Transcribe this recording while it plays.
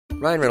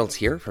Ryan Reynolds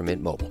here from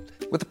Mint Mobile.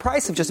 With the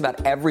price of just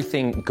about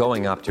everything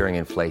going up during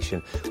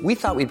inflation, we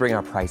thought we'd bring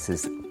our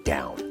prices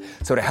down.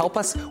 So to help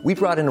us, we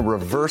brought in a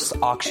reverse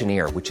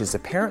auctioneer, which is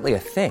apparently a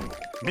thing.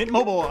 Mint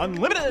Mobile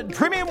Unlimited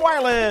Premium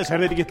Wireless. How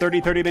to get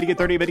 30, 30, bit to get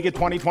 30, bit to get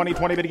 20, 20,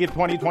 20, bit to get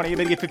 20, 20,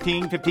 bit to get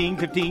 15, 15,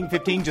 15,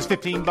 15, just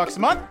 $15 a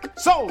month?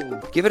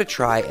 Sold! Give it a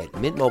try at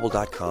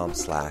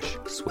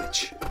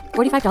mintmobile.com/switch.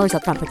 $45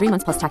 up front for 3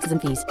 months plus taxes and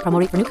fees. Promo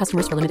rate for new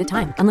customers for limited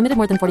time. Unlimited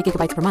more than 40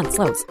 gigabytes per month.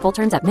 Slows full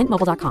terms at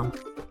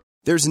mintmobile.com.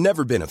 There's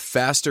never been a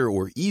faster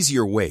or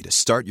easier way to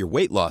start your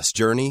weight loss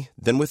journey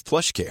than with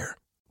PlushCare.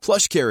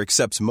 PlushCare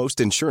accepts most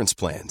insurance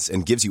plans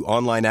and gives you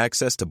online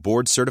access to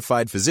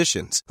board-certified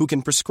physicians who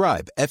can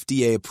prescribe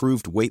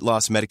FDA-approved weight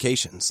loss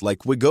medications like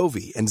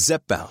Wegovy and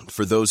Zepbound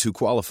for those who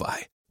qualify.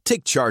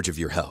 Take charge of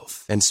your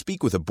health and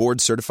speak with a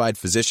board-certified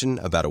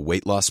physician about a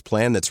weight loss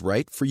plan that's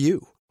right for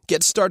you.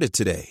 Get started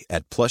today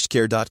at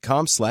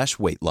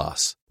plushcare.com/weight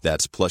loss.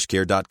 That's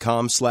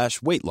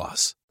plushcare.com/weight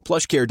loss.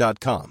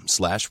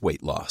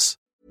 plushcare.com/weight loss.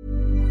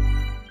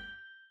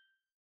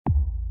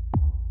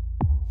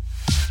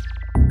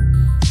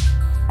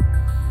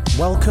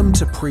 Welcome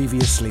to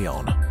Previously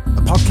On,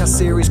 a podcast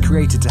series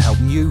created to help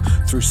you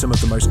through some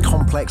of the most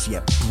complex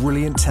yet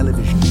brilliant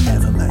television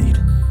ever made.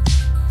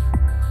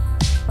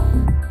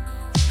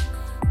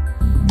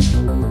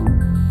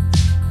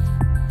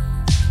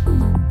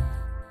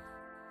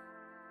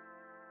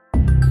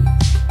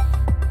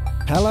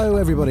 Hello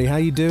everybody, how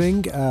you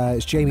doing?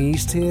 It's Jamie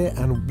East here,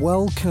 and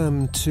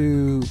welcome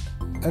to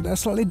a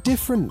slightly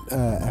different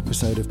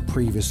episode of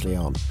Previously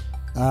On.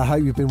 I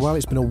hope you've been well.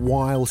 It's been a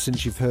while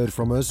since you've heard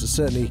from us,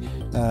 certainly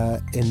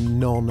in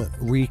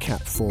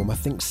non-recap form. I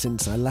think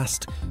since I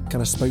last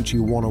kind of spoke to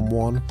you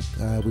one-on-one,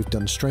 we've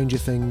done Stranger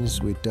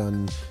Things, we've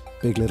done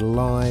Big Little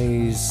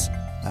Lies,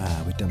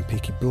 we've done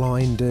Peaky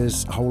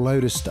Blinders, a whole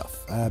load of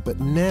stuff. But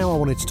now I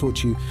wanted to talk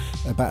to you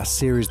about a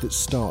series that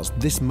starts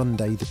this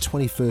Monday, the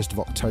 21st of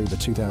October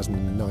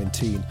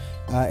 2019,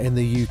 in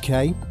the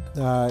UK.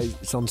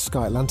 It's on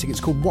Sky Atlantic.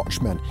 It's called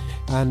Watchmen,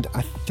 and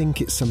I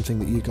think it's something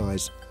that you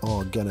guys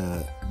are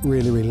gonna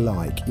really, really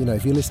like. You know,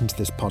 if you listen to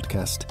this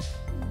podcast,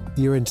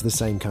 you're into the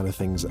same kind of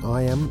things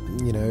I am.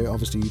 You know,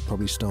 obviously you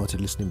probably started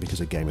listening because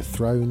of Game of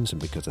Thrones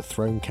and because of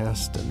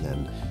Thronecast, and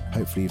then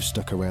hopefully you've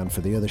stuck around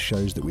for the other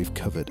shows that we've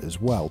covered as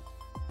well.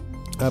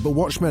 But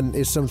Watchmen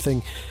is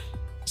something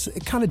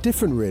kind of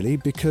different, really,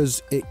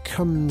 because it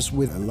comes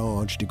with a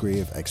large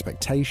degree of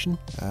expectation,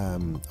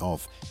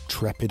 of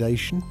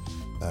trepidation.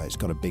 It's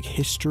got a big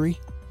history.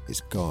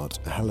 It's got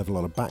a hell of a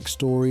lot of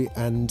backstory,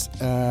 and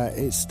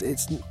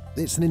it's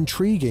an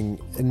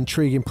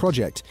intriguing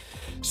project.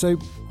 So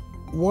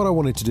what I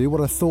wanted to do,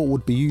 what I thought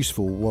would be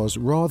useful, was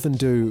rather than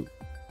do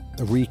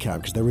a recap,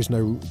 because there is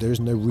no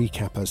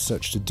recap as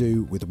such to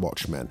do with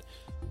Watchmen,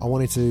 I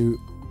wanted to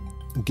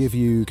give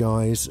you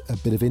guys a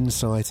bit of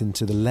insight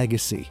into the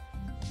legacy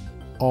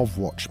of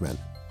Watchmen,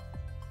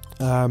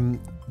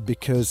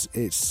 because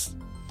it's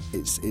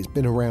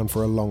been around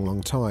for a long,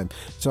 long time.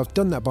 So I've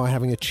done that by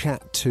having a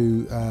chat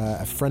to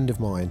a friend of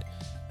mine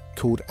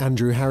called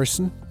Andrew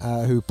Harrison,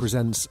 who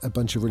presents a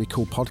bunch of really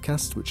cool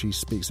podcasts, which he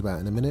speaks about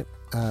in a minute.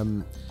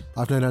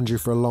 I've known Andrew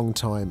for a long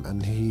time,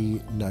 and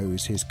he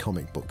knows his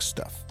comic book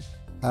stuff.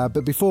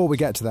 But before we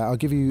get to that, I'll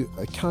give you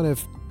a kind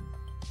of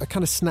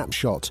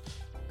snapshot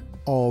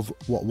of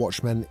what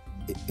Watchmen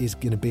is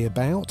going to be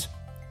about.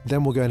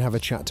 Then we'll go and have a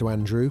chat to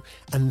Andrew,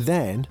 and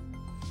then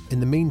in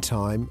the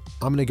meantime,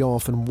 I'm going to go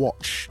off and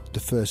watch the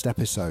first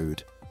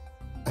episode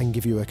and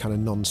give you a kind of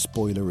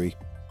non-spoilery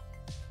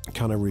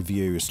kind of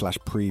review /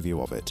 preview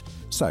of it.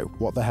 So,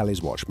 what the hell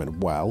is Watchmen?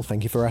 Well,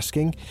 thank you for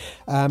asking.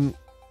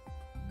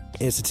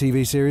 It's a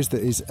TV series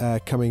that is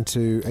coming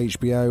to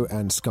HBO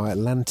and Sky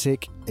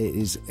Atlantic. It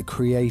is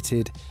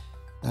created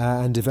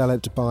and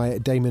developed by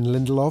Damon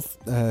Lindelof,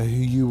 who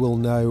you will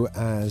know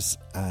as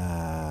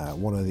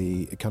one of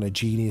the kind of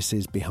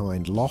geniuses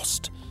behind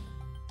Lost.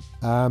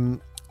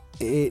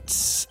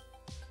 Its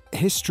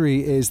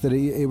history is that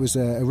it was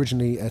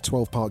originally a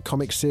 12-part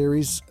comic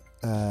series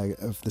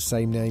of the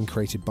same name,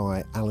 created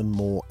by Alan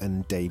Moore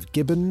and Dave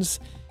Gibbons.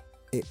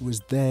 It was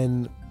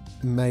then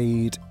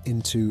made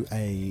into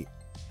a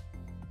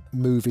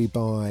movie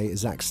by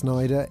Zack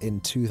Snyder in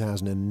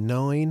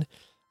 2009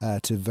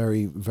 to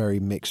very,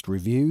 very mixed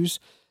reviews.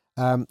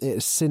 It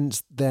has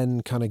since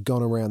then kind of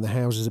gone around the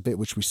houses a bit,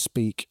 which we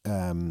speak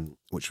to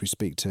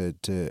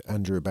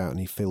Andrew about, and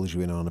he fills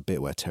you in on a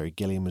bit where Terry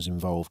Gilliam was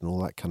involved and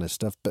all that kind of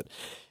stuff. But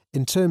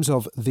in terms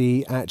of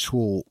the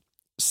actual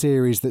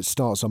series that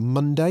starts on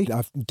Monday,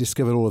 I've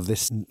discovered all of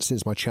this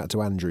since my chat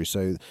to Andrew,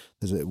 so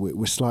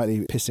we're slightly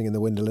pissing in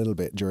the wind a little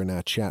bit during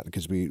our chat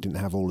because we didn't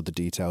have all of the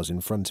details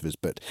in front of us.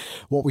 But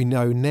what we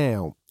know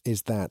now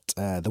is that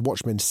the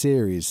Watchmen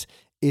series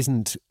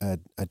isn't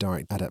a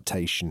direct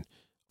adaptation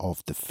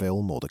of the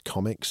film or the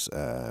comics.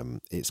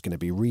 It's going to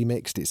be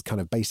remixed. It's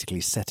kind of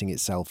basically setting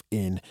itself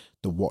in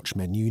the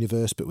Watchmen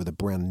universe, but with a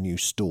brand new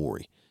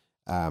story.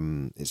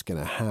 It's going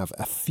to have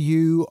a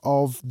few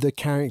of the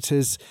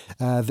characters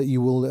that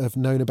you will have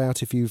known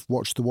about if you've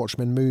watched the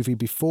Watchmen movie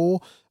before.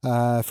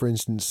 For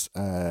instance,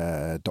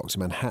 Dr.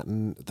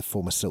 Manhattan, the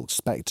former Silk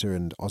Spectre,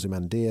 and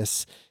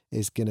Ozymandias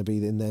is going to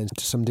be in there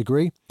to some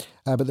degree.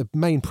 But the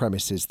main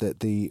premise is that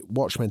the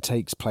Watchmen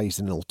takes place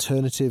in an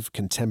alternative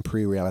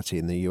contemporary reality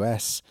in the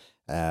US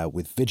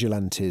with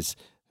vigilantes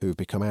who have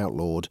become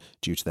outlawed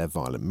due to their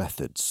violent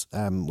methods,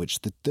 which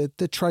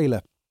the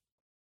trailer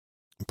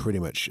pretty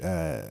much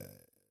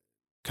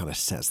kind of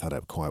sets that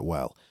up quite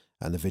well.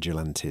 And the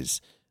vigilantes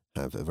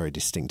have a very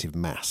distinctive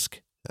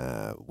mask,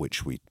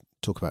 which we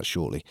talk about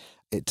shortly.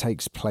 It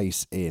takes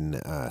place in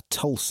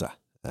Tulsa,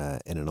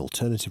 in an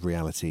alternative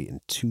reality in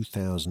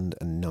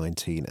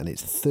 2019, and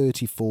it's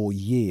 34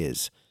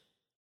 years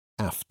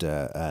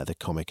after the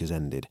comic has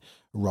ended.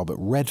 Robert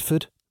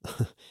Redford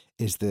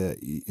is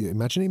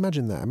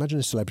imagine that. Imagine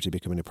a celebrity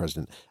becoming a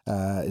president.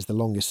 Is the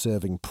longest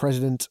serving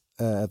president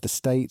of the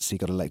States. He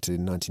got elected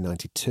in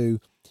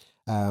 1992.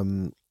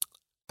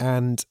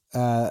 And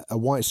a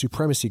white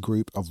supremacy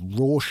group of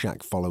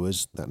Rorschach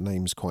followers, that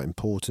name's quite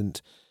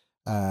important,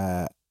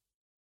 have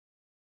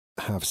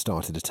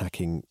started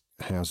attacking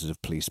houses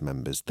of police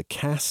members. The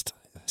cast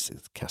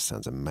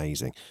sounds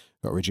amazing.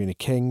 We've got Regina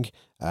King,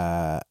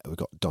 we've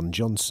got Don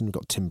Johnson, we've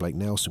got Tim Blake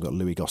Nelson, we've got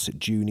Louis Gossett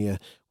Jr.,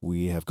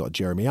 we have got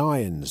Jeremy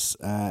Irons.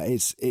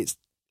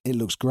 It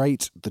looks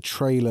great. The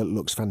trailer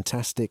looks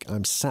fantastic.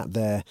 I'm sat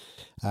there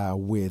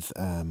with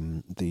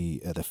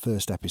the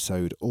first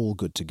episode all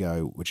good to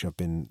go, which I've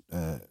been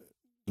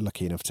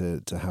lucky enough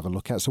to have a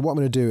look at. So what I'm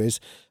going to do is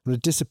I'm going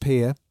to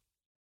disappear,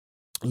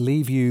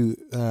 leave you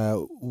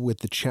with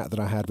the chat that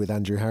I had with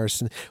Andrew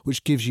Harrison,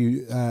 which gives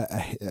you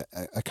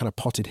a kind of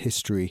potted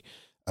history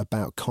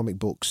about comic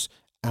books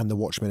and the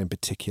Watchmen in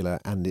particular,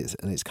 and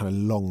its kind of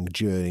long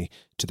journey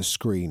to the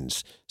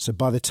screens. So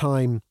by the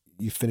time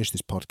you finish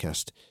this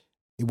podcast,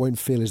 it won't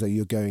feel as though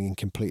you're going in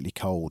completely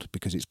cold,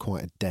 because it's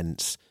quite a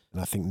dense,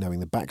 and I think knowing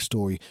the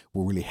backstory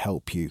will really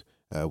help you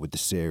with the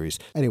series.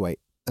 Anyway,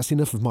 that's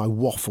enough of my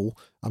waffle.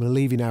 I'm going to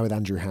leave you now with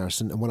Andrew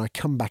Harrison, and when I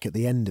come back at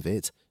the end of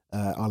it,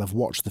 I'll have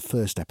watched the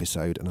first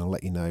episode and I'll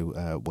let you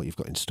know what you've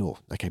got in store.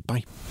 Okay,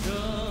 bye.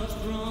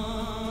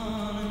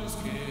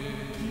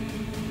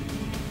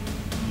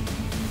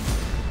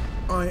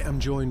 I am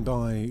joined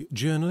by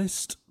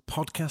journalist,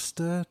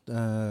 podcaster,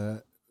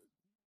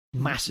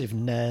 massive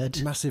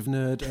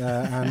nerd,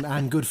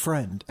 and good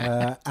friend,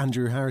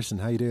 Andrew Harrison.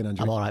 How you doing,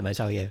 Andrew? I'm all right, mate.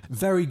 How are you?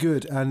 Very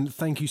good, and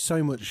thank you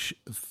so much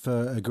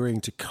for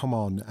agreeing to come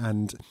on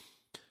and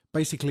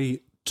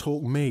basically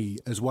talk me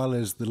as well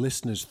as the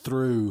listeners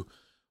through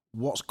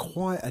what's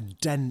quite a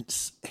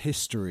dense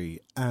history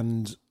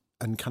and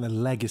kind of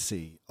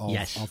legacy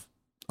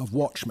of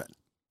Watchmen.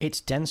 It's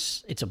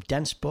dense. It's a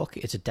dense book.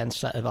 It's a dense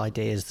set of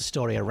ideas. The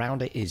story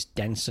around it is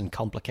dense and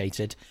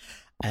complicated.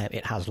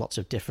 It has lots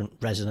of different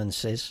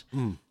resonances.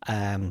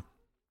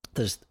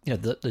 There's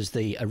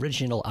the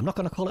original. I'm not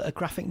going to call it a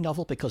graphic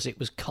novel because it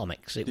was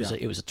comics. It was a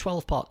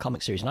 12-part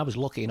comic series, and I was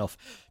lucky enough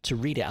to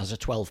read it as a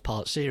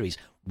 12-part series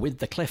with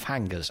the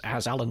cliffhangers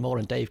as Alan Moore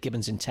and Dave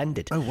Gibbons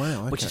intended. Oh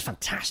wow! Okay. Which is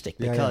fantastic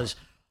because,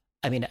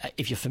 I mean,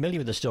 if you're familiar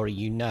with the story,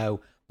 you know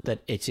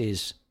that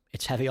it's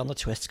heavy on the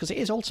twists because it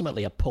is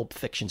ultimately a pulp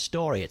fiction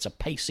story. It's a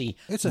pacey.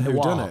 It's a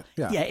noir. whodunit.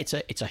 Yeah, it's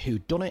a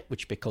whodunit,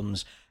 which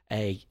becomes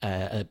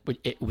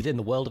within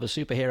the world of a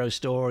superhero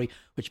story,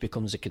 which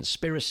becomes a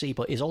conspiracy,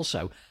 but is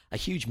also a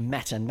huge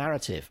meta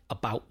narrative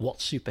about what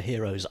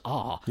superheroes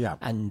are. Yeah.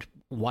 And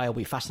why are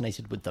we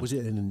fascinated with them? Was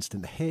it an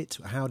instant hit?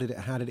 How did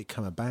it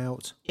come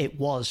about? It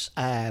was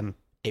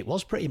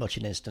pretty much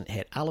an instant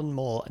hit. Alan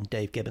Moore and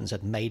Dave Gibbons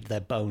had made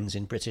their bones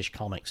in British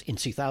comics in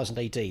 2000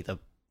 AD.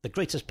 The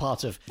greatest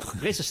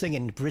thing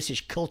in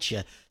British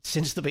culture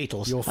since the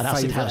Beatles and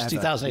Acid House,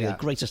 2008, the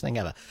greatest thing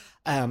ever.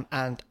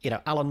 And,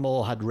 Alan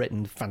Moore had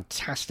written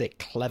fantastic,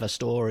 clever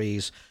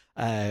stories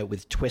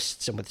with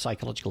twists and with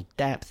psychological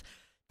depth.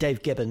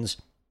 Dave Gibbons,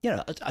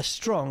 a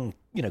strong,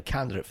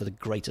 candidate for the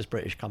greatest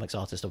British comics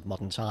artist of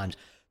modern times.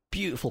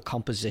 Beautiful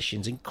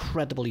compositions,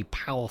 incredibly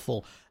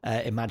powerful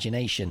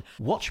imagination.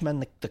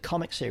 Watchmen, the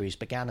comic series,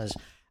 began as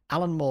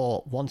Alan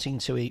Moore wanting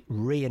to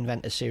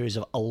reinvent a series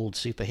of old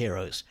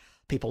superheroes.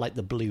 People like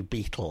the Blue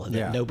Beetle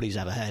that nobody's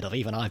ever heard of.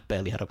 Even I've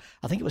barely heard of.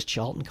 I think it was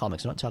Charlton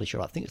Comics. I'm not entirely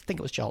sure. I think it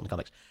was Charlton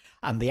Comics.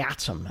 And the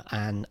Atom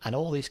and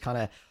all these kind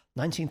of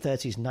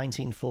 1930s,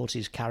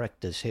 1940s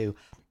characters who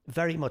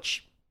very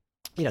much,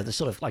 they're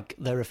sort of like,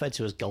 they're referred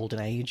to as Golden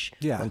Age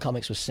when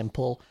comics was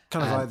simple.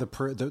 Kind of like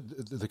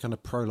the kind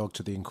of prologue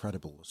to the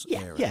Incredibles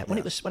era. Yeah, when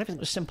everything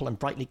was simple and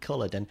brightly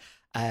coloured and,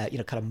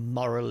 kind of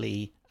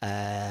morally,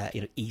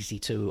 easy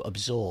to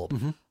absorb.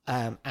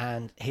 Mm-hmm.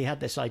 And he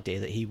had this idea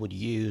that he would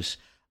use...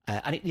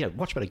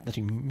 Watchmen had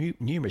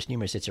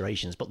numerous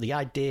iterations, but the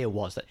idea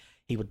was that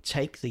he would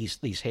take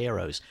these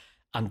heroes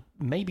and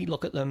maybe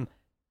look at them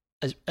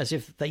as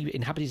if they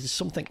inhabited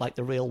something like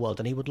the real world,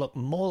 and he would look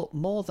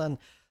more than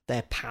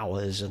their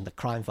powers and the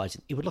crime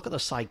fighting. He would look at the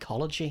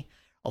psychology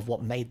of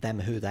what made them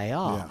who they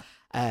are.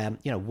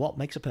 What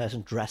makes a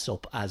person dress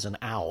up as an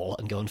owl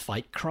and go and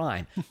fight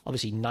crime?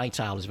 Obviously, Night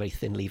Owl is a very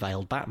thinly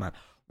veiled Batman.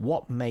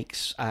 What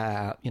makes,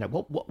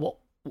 what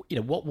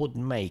would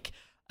make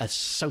a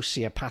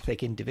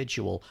sociopathic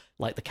individual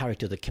like the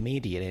character of the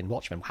comedian in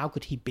Watchmen? How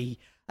could he be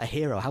a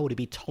hero? How would he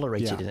be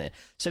tolerated in it?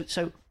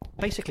 So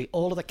basically,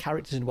 all of the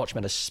characters in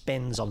Watchmen are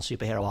spins on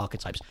superhero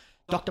archetypes.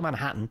 Dr.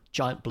 Manhattan,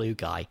 giant blue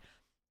guy,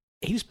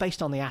 he was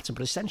based on the Atom,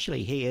 but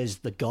essentially he is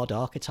the god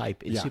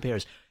archetype in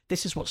superheroes.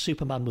 This is what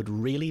Superman would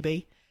really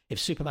be if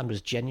Superman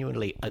was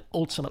genuinely an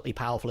ultimately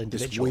powerful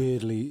individual. This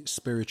weirdly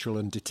spiritual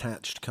and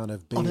detached kind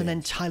of being. On an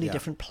entirely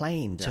different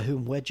plane to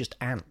whom we're just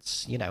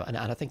ants, and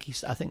I think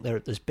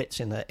there's bits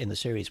in the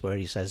series where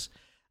he says,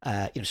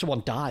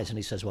 someone dies and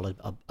he says, well,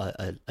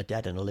 a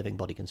dead and a living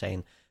body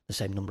contain the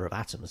same number of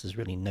atoms. There's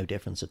really no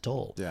difference at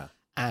all. Yeah.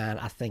 And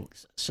I think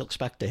Silk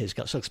Spectre 2,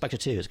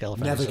 his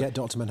girlfriend. Never get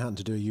Dr. Manhattan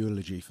to do a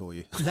eulogy for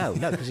you. No,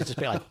 because he'd just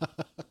be like,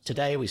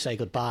 today we say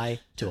goodbye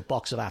to a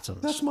box of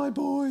atoms. That's my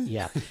boy.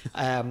 Yeah.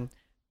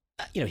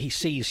 He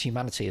sees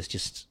humanity as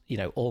just,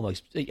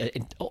 almost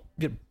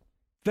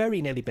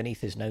very nearly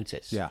beneath his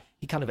notice. Yeah.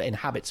 He kind of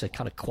inhabits a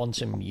kind of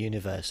quantum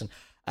universe.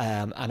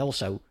 And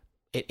also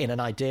in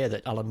an idea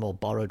that Alan Moore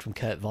borrowed from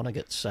Kurt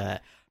Vonnegut's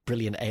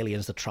brilliant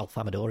aliens, the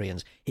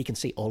Tralfamadorians, he can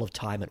see all of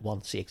time at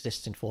once. He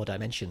exists in 4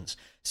 dimensions.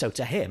 So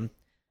to him,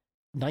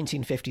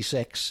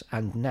 1956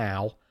 and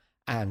now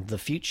and the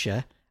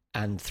future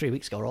and 3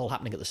 weeks ago are all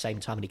happening at the same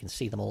time, and he can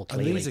see them all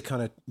clearly. And these are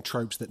kind of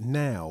tropes that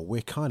now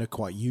we're kind of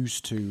quite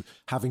used to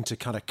having to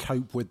kind of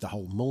cope with, the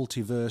whole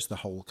multiverse, the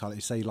whole kind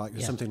of, say, like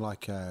something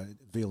like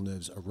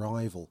Villeneuve's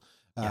Arrival.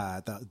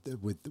 That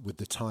with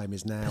the time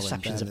is now,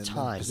 perceptions of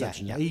time,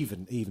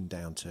 even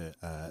down to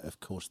of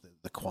course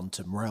the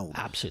quantum realm,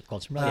 absolute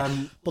quantum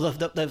realm. Well,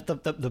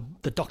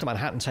 the Dr.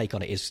 Manhattan take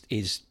on it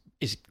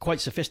is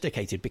quite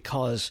sophisticated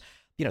because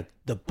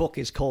the book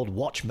is called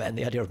Watchmen.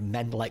 The idea of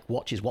men like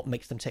watches, what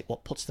makes them tick,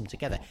 what puts them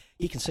together.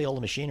 He can see all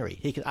the machinery.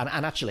 He can,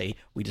 and actually,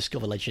 we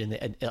discover later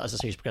as the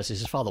series progresses,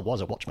 his father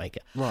was a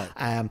watchmaker.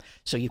 Right.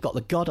 So you've got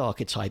the god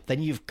archetype,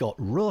 then you've got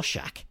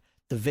Rorschach,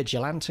 the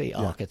vigilante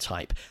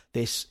archetype,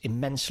 this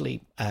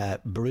immensely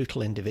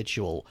brutal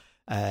individual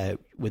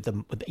with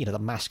the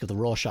mask of the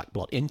Rorschach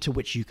blot, into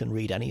which you can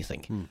read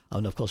anything.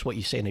 And of course, what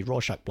you see in a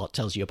Rorschach blot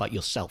tells you about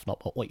yourself, not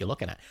what you're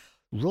looking at.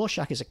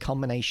 Rorschach is a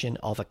combination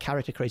of a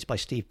character created by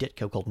Steve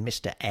Ditko called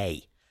Mr.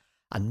 A.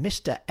 And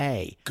Mr.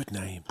 A, good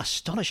name.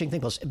 Astonishing thing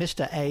was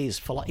Mr.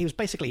 A's he was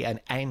basically an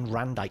Ayn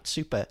Randite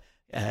super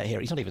hero.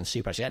 He's not even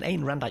super, actually, an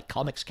Ayn Randite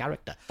comics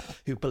character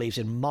who believes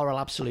in moral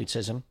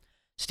absolutism.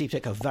 Steve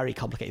Ditko, very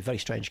complicated, very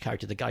strange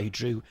character. The guy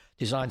who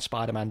designed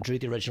Spider-Man, drew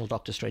the original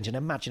Doctor Strange, an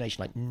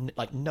imagination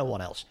like no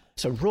one else.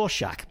 So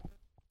Rorschach,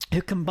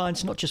 who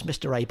combines not just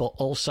Mr. A, but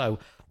also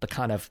the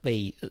kind of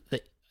the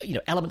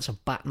elements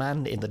of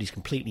Batman, in that he's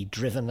completely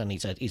driven and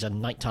he's a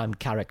nighttime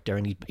character,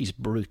 and he's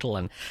brutal,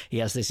 and he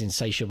has this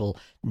insatiable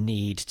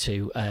need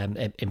to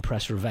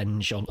impress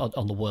revenge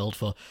on the world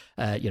for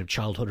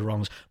childhood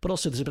wrongs. But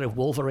also there's a bit of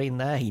Wolverine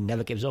there. He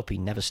never gives up. He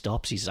never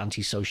stops. He's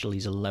antisocial.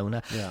 He's a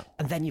loner. Yeah.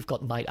 And then you've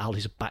got Night Owl,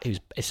 who's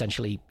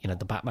essentially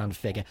the Batman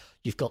figure.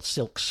 You've got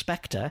Silk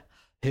Spectre,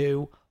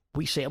 who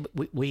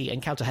we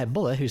encounter her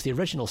mother, who's the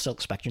original Silk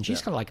Spectre, and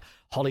she's kind of like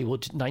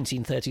Hollywood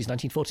 1930s,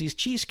 1940s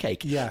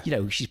cheesecake. Yeah.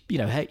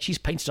 She's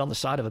painted on the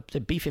side of a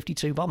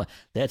B-52 bomber,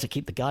 there to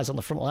keep the guys on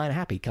the front line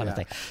happy, kind of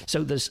thing.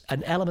 So there's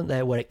an element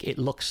there where it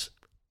looks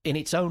in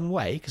its own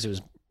way, because it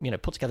was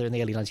put together in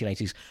the early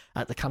 1980s,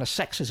 at the kind of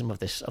sexism of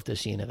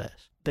this universe.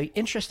 The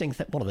interesting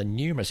one of the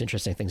numerous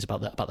interesting things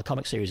about the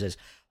comic series is,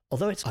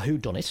 although it's a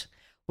whodunit,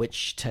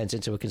 which turns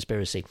into a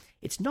conspiracy,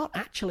 it's not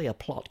actually a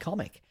plot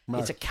comic. No.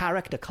 It's a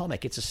character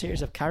comic. It's a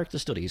series of character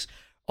studies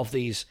of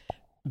these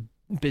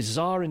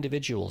bizarre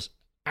individuals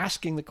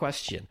asking the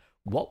question,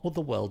 what would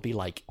the world be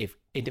like if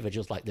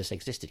individuals like this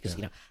existed? Because,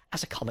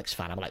 as a comics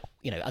fan, I'm like,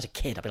 as a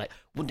kid, I'd be like,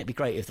 wouldn't it be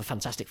great if the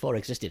Fantastic Four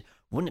existed?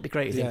 Wouldn't it be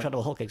great if the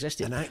Incredible Hulk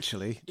existed? And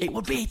actually, it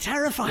would be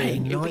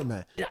terrifying. A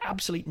nightmare. An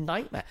absolute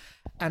nightmare.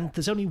 And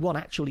there's only one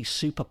actually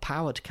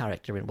super-powered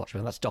character in Watchmen,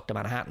 and that's Dr.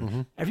 Manhattan.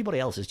 Mm-hmm. Everybody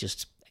else is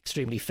just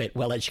extremely fit,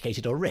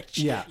 well-educated, or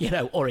rich,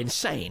 or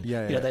insane.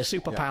 Their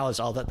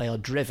superpowers are that they are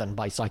driven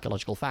by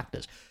psychological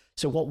factors.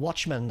 So what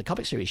Watchmen, the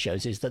comic series,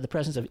 shows is that the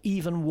presence of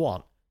even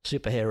one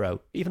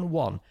superhero, even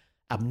one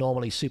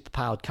abnormally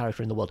superpowered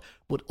character in the world,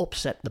 would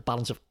upset the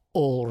balance of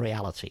all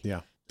reality.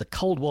 Yeah. The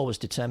Cold War was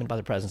determined by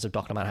the presence of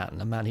Dr.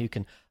 Manhattan, a man who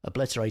can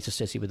obliterate a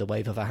city with a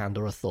wave of a hand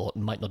or a thought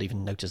and might not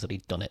even notice that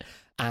he'd done it.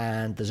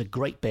 And there's a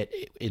great bit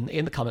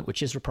in the comic,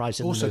 which is reprised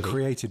in the movie. Also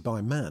created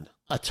by man.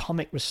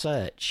 Atomic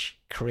research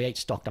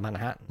creates Dr.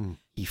 Manhattan.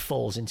 He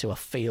falls into a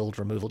field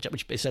removal,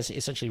 which is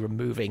essentially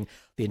removing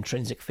the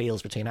intrinsic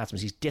fields between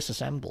atoms. He's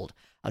disassembled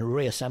and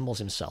reassembles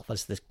himself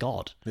as this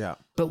god. Yeah.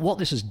 But what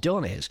this has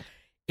done is,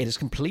 it has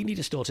completely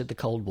distorted the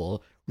Cold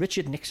War.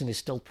 Richard Nixon is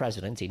still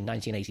president in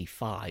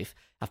 1985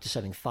 after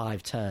serving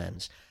 5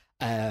 terms.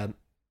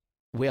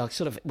 we are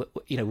sort of,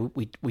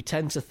 we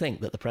tend to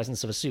think that the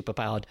presence of a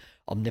superpowered,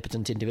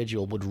 omnipotent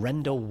individual would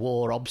render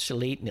war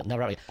obsolete.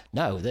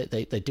 No,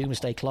 the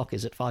doomsday clock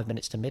is at 5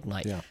 minutes to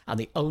midnight. Yeah. And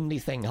the only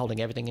thing holding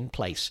everything in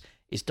place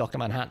is Dr.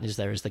 Manhattan is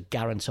there as the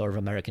guarantor of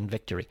American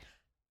victory.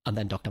 And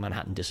then Dr.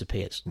 Manhattan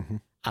disappears. Mm-hmm.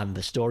 And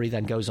the story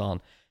then goes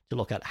on to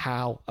look at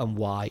how and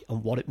why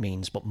and what it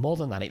means. But more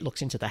than that, it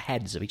looks into the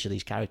heads of each of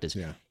these characters.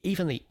 Yeah.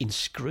 Even the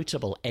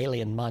inscrutable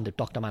alien mind of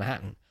Dr.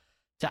 Manhattan,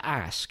 to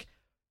ask,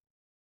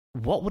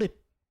 what would it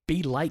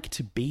be like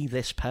to be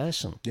this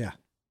person? Yeah.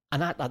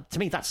 And that to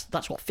me,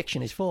 that's what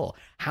fiction is for.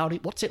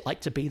 What's it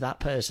like to be that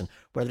person?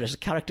 Whether it's a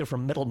character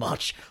from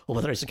Middlemarch or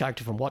whether it's a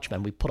character from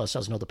Watchmen, we put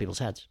ourselves in other people's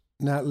heads.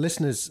 Now,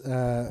 listeners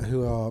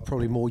who are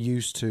probably more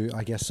used to,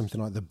 I guess, something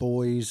like The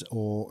Boys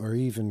or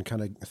even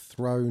kind of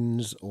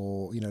Thrones,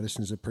 or,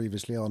 listeners are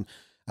previously on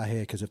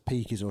here because of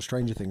Peakies or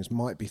Stranger Things,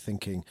 might be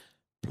thinking,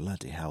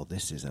 bloody hell,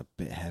 this is a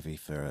bit heavy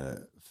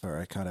for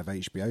a kind of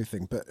HBO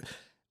thing. But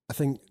I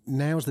think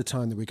now's the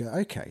time that we go,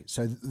 okay,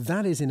 so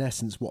that is in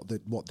essence what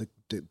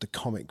the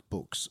comic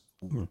books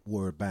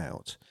were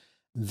about.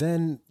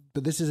 Then,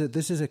 but this is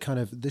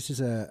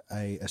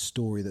a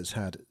story that's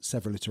had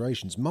several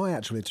iterations. My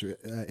actual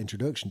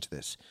introduction to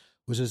this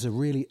was as a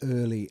really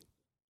early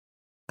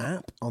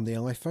app on the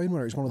iPhone,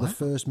 where it was one of the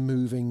first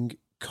moving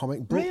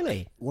comic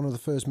book, one of the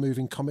first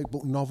moving comic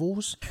book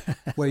novels,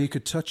 where you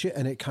could touch it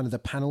and it kind of, the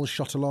panels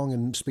shot along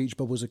and speech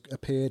bubbles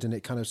appeared and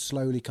it kind of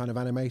slowly kind of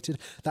animated.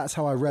 That's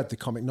how I read the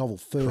comic novel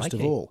first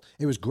of all.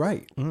 It was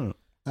great.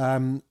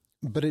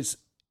 But it's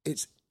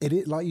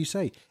like you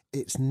say,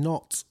 it's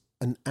not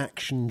an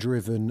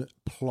action-driven,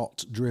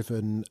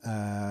 plot-driven,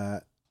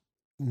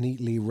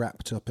 neatly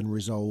wrapped up and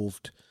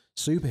resolved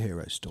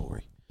superhero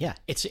story. Yeah,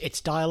 it's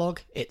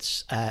dialogue,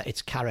 it's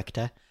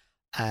character,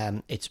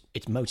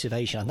 it's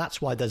motivation, and that's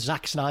why the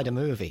Zack Snyder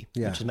movie,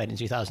 which was made in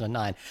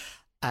 2009,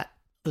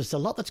 there's a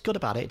lot that's good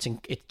about it.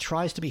 It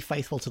tries to be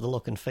faithful to the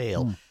look and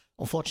feel.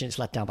 Unfortunately, it's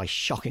let down by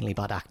shockingly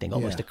bad acting,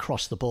 almost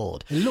across the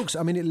board. It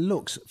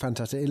looks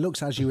fantastic. It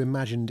looks as you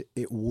imagined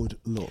it would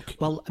look.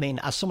 Well, I mean,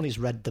 as someone who's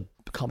read the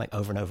comic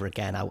over and over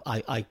again,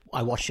 I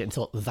watched it and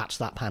thought, that's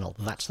that panel,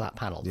 that's that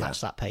panel,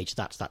 that's that page,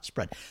 that's that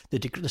spread. The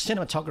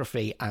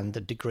cinematography and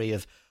the degree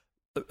of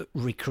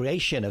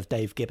recreation of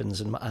Dave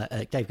Gibbons and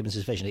Dave Gibbons'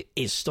 vision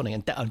is stunning,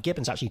 and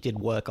Gibbons actually did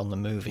work on the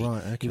movie.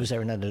 Right, okay. He was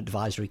there in an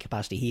advisory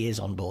capacity. He is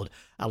on board.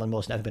 Alan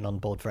Moore's never been on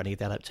board for any of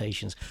the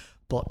adaptations,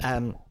 but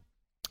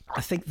I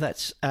think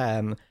that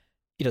the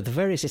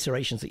various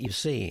iterations that you've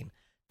seen,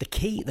 the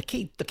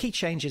key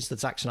change is the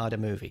Zack Snyder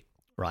movie,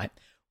 right,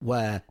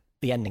 where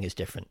the ending is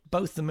different.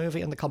 Both the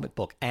movie and the comic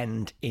book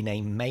end in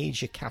a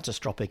major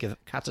catastrophic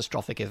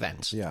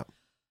event,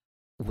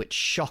 which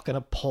shock and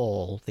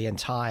appall the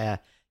entire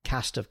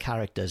cast of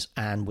characters,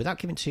 and without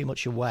giving too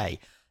much away,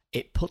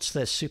 it puts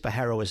their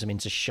superheroism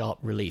into sharp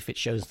relief. It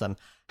shows them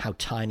how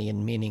tiny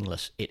and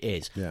meaningless it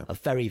is. Yeah. A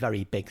very,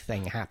 very big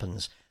thing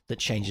happens that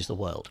changes the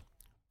world.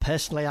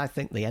 Personally, I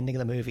think the ending of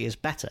the movie is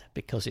better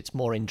because it's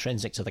more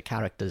intrinsic to the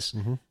characters,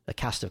 the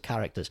cast of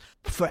characters.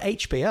 For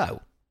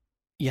HBO,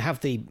 you have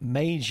the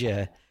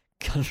major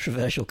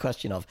controversial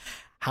question of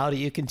how do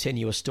you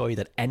continue a story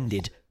that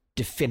ended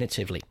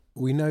definitively?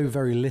 We know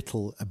very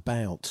little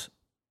about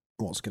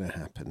what's going to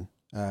happen.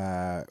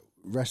 I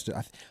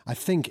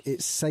think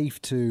it's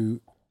safe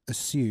to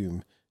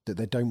assume that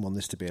they don't want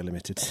this to be a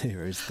limited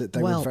series, that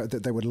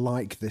they would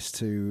like this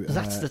to.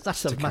 That's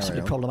the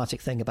massively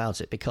problematic thing about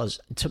it, because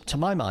to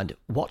my mind,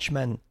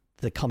 Watchmen,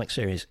 the comic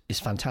series, is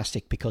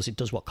fantastic because it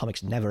does what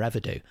comics never ever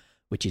do,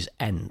 which is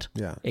end.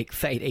 Yeah.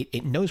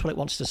 It knows what it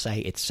wants to say,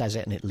 it says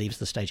it, and it leaves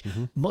the stage.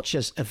 Much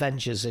as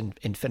Avengers in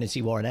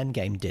Infinity War and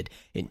Endgame did.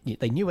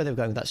 They knew where they were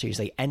going with that series.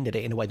 They ended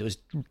it in a way that was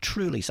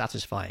truly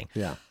satisfying.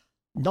 Yeah.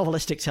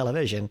 Novelistic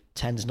television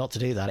tends not to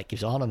do that. It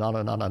gives on and on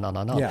and on and on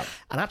and on. Yeah.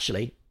 And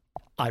actually,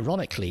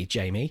 ironically,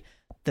 Jamie,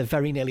 there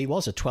very nearly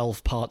was a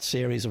 12-part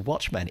series of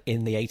Watchmen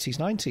in the 80s,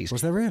 90s.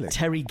 Was there really?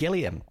 Terry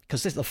Gilliam,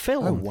 because the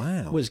film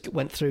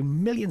went through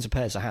millions of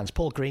pairs of hands.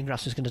 Paul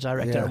Greengrass was going to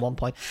direct it at one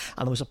point,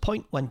 and there was a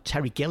point when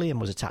Terry Gilliam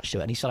was attached to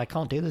it, and he said, I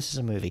can't do this as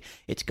a movie.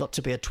 It's got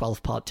to be a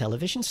 12-part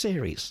television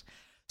series.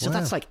 So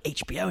that's like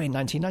HBO in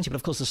 1990, but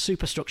of course the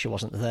superstructure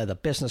wasn't there, the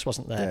business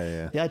wasn't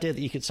there. Yeah. The idea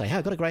that you could say, hey,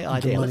 I've got a great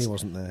idea. The money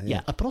wasn't there.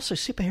 Yeah, but also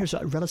superheroes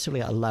are relatively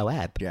at a low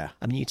ebb. Yeah.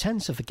 I mean, you tend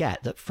to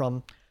forget that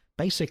from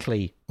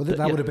basically... Well, that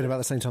would have been about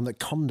the same time that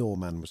Condor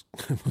Man was...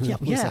 and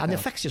the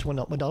effects just were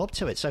not up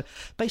to it. So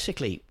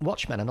basically,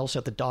 Watchmen and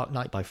also The Dark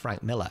Knight by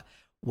Frank Miller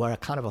were a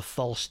kind of a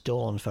false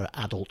dawn for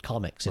adult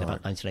comics in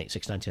about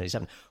 1986,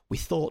 1987. We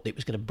thought it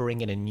was going to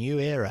bring in a new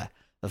era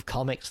of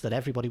comics that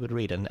everybody would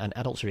read and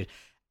adults read.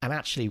 And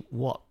actually,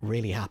 what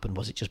really happened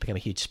was it just became a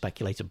huge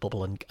speculative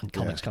bubble, and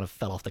comics kind of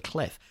fell off the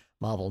cliff.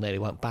 Marvel nearly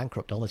went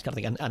bankrupt, all this kind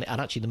of thing. And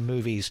actually, the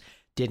movies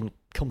didn't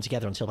come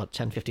together until about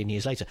 10, 15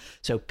 years later.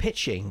 So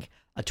pitching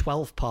a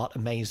 12-part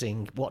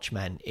amazing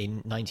Watchmen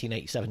in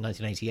 1987,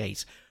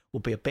 1988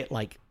 would be a bit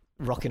like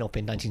rocking up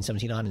in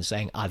 1979 and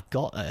saying, I've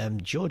got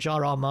George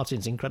R.R.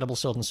 Martin's incredible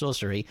sword and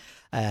sorcery.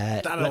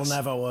 That'll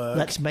never work.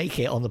 Let's make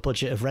it on the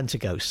budget of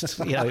Rent-A-Ghost.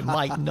 You know, it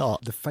might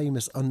not. The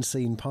famous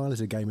unseen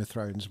pilot of Game of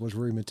Thrones was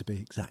rumoured to be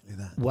exactly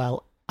that.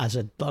 Well, as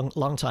a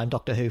long-time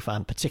Doctor Who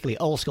fan, particularly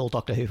old-school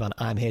Doctor Who fan,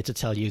 I'm here to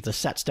tell you the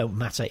sets don't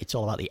matter. It's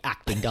all about the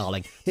acting,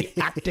 darling. The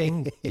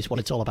acting is what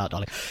it's all about,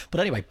 darling.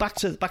 But anyway, back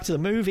to the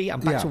movie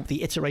and back to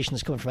the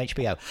iterations coming from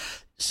HBO.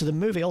 So the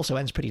movie also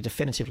ends pretty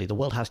definitively. The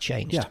world has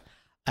changed.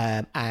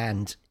 Yeah.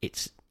 And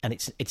it's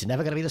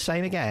never going to be the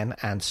same again.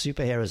 And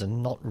superheroes are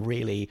not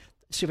really...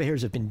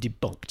 Superheroes have been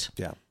debunked.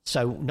 Yeah.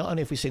 So not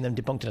only have we seen them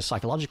debunked in a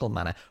psychological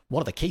manner,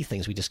 one of the key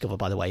things we discover,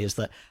 by the way, is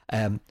that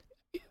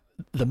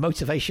the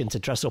motivation to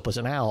dress up as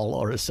an owl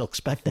or a Silk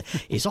Spectre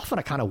is often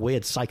a kind of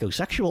weird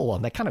psychosexual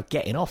one. They're kind of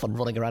getting off and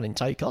running around in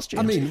tight costumes.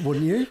 I mean,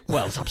 wouldn't you?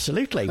 Well,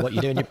 absolutely. What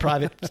you do in your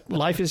private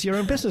life is your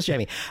own business,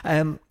 Jamie.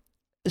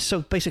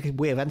 So basically,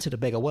 we have entered a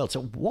bigger world.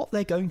 So what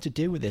they're going to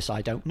do with this,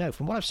 I don't know.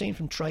 From what I've seen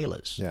from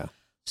trailers,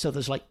 so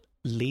there's like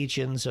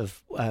legions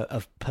of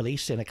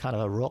police in a kind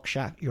of a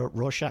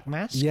Rorschach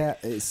mask. Yeah,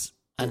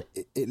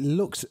 it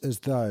looks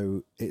as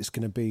though it's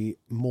going to be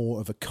more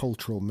of a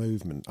cultural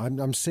movement.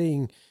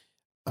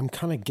 I'm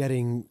kind of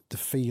getting the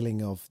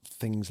feeling of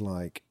things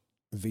like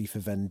V for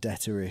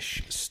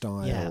Vendetta-ish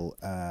style.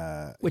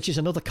 Which is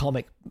another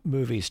comic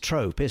movie's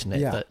trope, isn't it?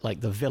 Yeah. That like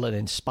the villain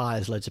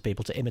inspires loads of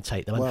people to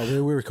imitate them.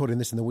 Well, we're recording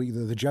this in the week that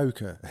the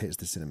Joker hits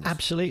the cinemas.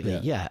 Absolutely,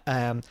 yeah.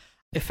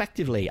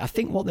 Effectively, I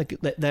think what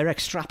they're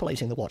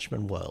extrapolating the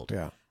Watchmen world.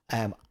 Yeah.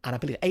 And I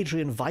believe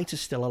Adrian Veidt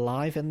is still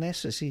alive in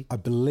this, is he? I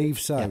believe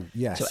so,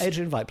 yes. So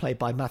Adrian Veidt, played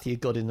by Matthew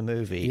Goode in the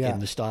movie, in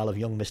the style of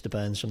young Mr.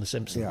 Burns from The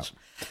Simpsons,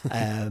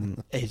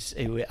 is,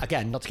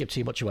 again, not to give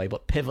too much away,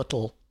 but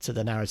pivotal to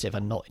the narrative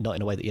and not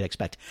in a way that you'd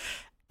expect.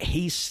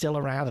 He's still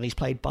around, and he's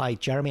played by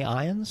Jeremy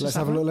Irons. Let's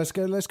have a look.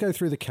 Let's go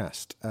through the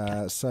cast.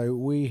 So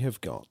we've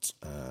got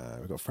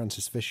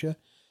Francis Fisher,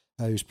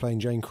 who's playing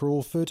Jane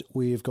Crawford.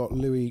 We've got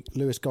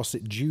Lewis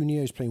Gossett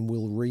Jr., who's playing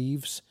Will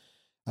Reeves.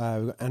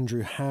 We've got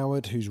Andrew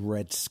Howard, who's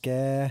Red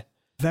Scare.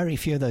 Very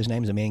few of those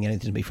names are meaning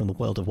anything to me from the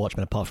world of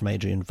Watchmen, apart from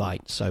Adrian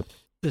Veidt. So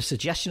the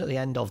suggestion at the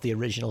end of the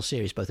original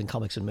series, both in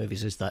comics and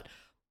movies, is that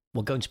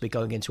we're going to be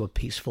going into a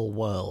peaceful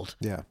world.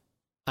 Yeah.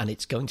 And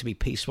it's going to be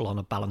peaceful on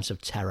a balance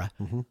of terror.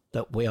 Mm-hmm.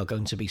 That we are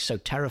going to be so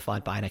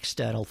terrified by an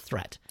external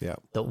threat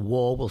that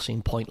war will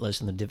seem pointless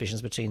and the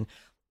divisions between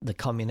the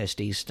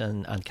communist East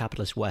and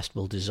capitalist West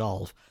will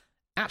dissolve.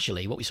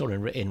 Actually, what we saw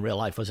in real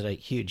life was that a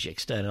huge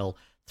external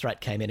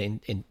threat came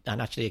in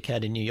and actually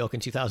occurred in New York in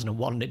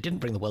 2001, and it didn't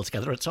bring the world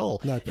together at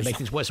all. No, it made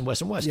things worse and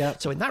worse and worse. Yeah.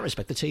 So in that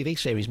respect, the TV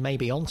series may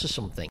be onto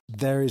something.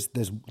 There is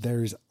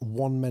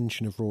one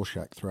mention of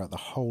Rorschach throughout the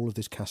whole of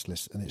this cast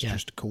list, and it's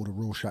just called a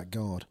Rorschach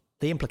guard.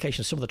 The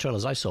implication of some of the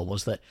trailers I saw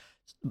was that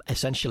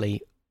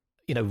essentially,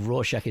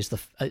 Rorschach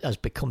has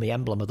become the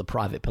emblem of the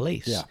private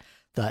police. Yeah.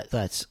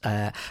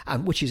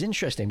 And which is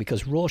interesting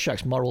because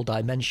Rorschach's moral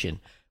dimension,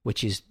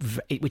 which is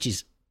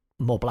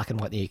more black and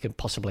white than you can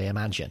possibly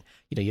imagine.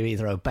 You're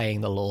either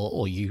obeying the law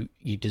or you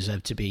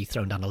deserve to be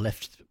thrown down a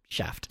lift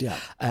shaft. Yeah.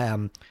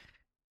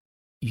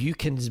 You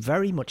can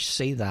very much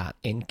see that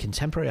in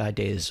contemporary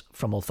ideas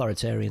from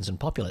authoritarians and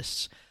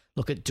populists.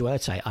 Look at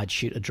Duterte, I'd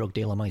shoot a drug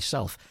dealer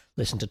myself.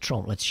 Listen to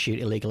Trump, let's shoot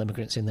illegal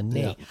immigrants in the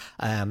knee.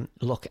 Yeah.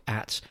 Look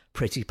at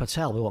Priti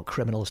Patel, we want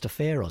criminals to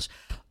fear us.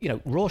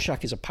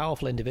 Rorschach is a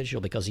powerful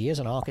individual because he is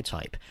an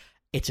archetype.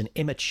 It's an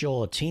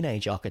immature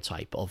teenage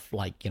archetype of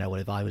what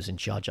if I was in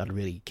charge, I'd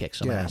really kick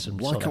some ass. And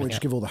why can't we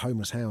just give all the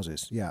homeless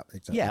houses? Yeah,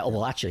 exactly. Yeah,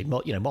 well, actually,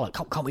 more like,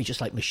 can't we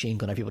just machine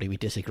gun everybody we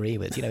disagree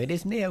with? It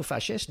is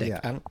neo-fascistic.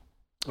 And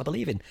I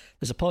believe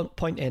there's a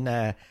point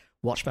in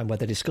Watchmen where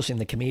they're discussing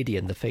the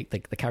comedian,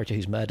 the character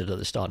who's murdered at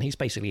the start, and he's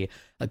basically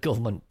a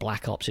government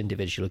black ops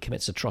individual who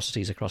commits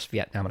atrocities across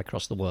Vietnam and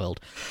across the world.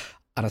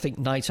 And I think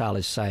Night Owl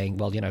is saying,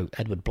 well,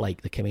 Edward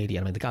Blake, the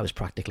comedian, the guy was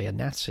practically a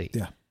Nazi.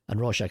 Yeah. And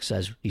Rorschach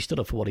says he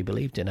stood up for what he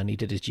believed in and he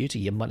did his duty.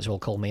 You might as well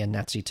call me a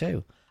Nazi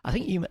too. I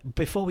think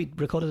before we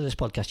recorded this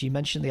podcast, you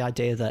mentioned the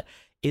idea that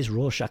is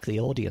Rorschach the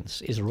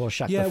audience? Is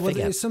Rorschach the figure? Yeah, well,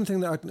 it's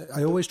something that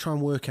I always try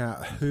and work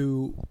out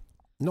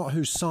not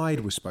whose side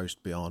we're supposed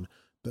to be on,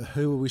 but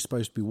who are we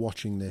supposed to be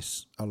watching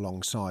this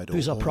alongside?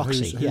 Who's our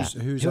proxy?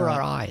 Who are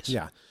our eyes?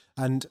 Yeah.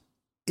 And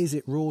is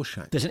it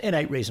Rorschach? There's an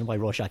innate reason why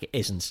Rorschach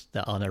isn't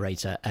our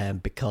narrator,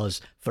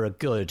 because for a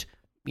good...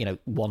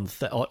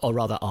 or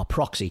rather our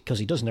proxy, because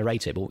he does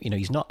narrate it, but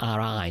he's not our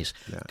eyes,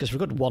 because for a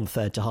good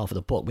 1/3 to half of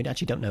the book we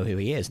actually don't know who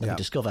he is, and then we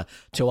discover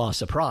to our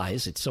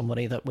surprise it's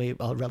somebody that we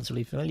are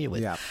relatively familiar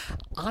with.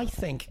 I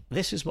think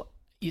this is what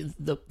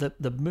the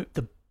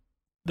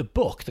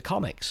book, the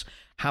comics,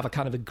 have a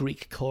kind of a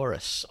Greek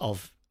chorus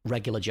of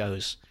regular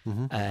Joes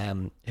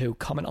who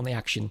comment on the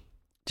action,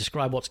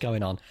 describe what's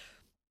going on.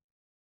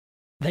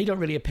 They don't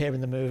really appear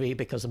in the movie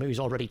because the movie's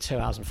already 2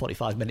 hours and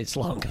 45 minutes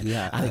long.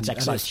 Yeah, and it's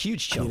excised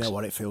huge chunks. You know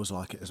what it feels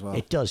like it as well.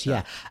 It does,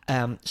 yeah.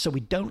 So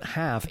we don't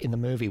have in the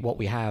movie what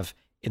we have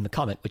in the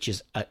comic, which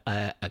is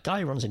a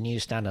guy who runs a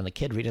newsstand and a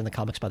kid reading the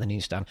comics by the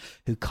newsstand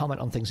who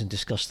comment on things and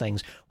discuss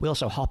things. We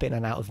also hop in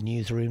and out of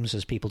newsrooms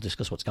as people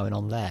discuss what's going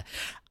on there.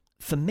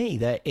 For me,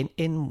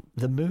 in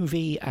the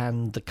movie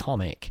and the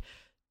comic,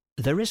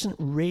 there isn't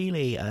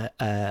really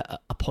a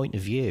point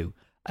of view.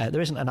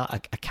 There isn't a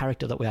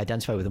character that we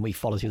identify with and we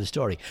follow through the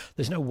story.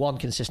 There's no one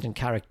consistent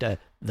character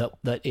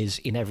that is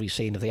in every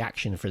scene of the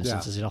action, for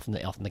instance, as is often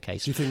the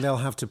case. Do you think they'll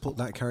have to put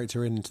that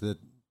character into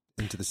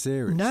the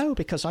series? No,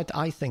 because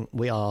I think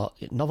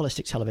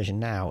novelistic television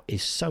now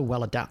is so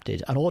well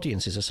adapted, and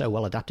audiences are so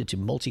well adapted to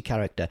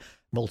multi-character,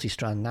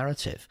 multi-strand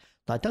narrative,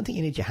 that I don't think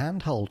you need your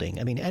hand-holding.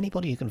 I mean,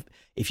 anybody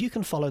if you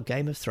can follow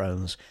Game of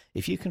Thrones,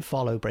 if you can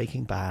follow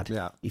Breaking Bad,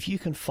 if you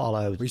can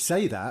follow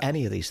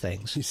any of these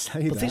things,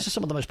 but these are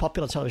some of the most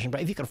popular television,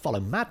 but if you can follow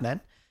Mad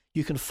Men,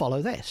 you can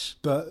follow this.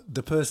 But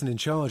the person in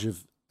charge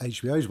of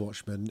HBO's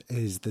Watchmen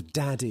is the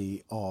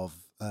daddy of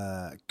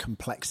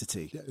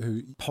complexity,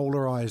 who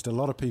polarized a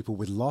lot of people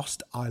with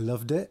Lost. I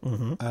loved it.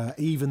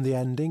 Even the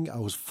ending, I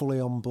was fully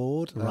on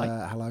board.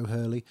 Right. Hello,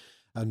 Hurley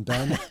and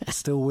Ben,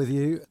 still with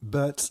you.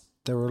 But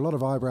there were a lot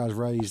of eyebrows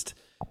raised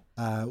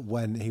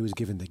when he was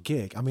given the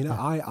gig. I mean,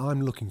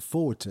 I'm looking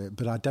forward to it,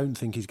 but I don't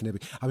think he's going to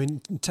be... I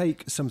mean,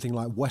 take something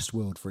like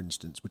Westworld, for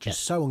instance, which is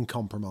so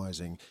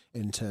uncompromising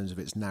in terms of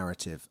its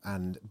narrative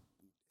and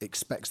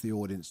expects the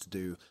audience to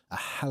do a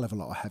hell of a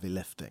lot of heavy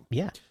lifting.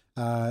 Yeah.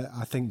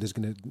 I think there's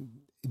going to...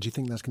 Do you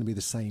think that's going to be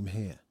the same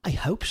here? I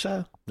hope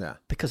so. Yeah.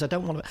 Because I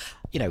don't want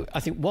to... I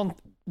think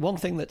one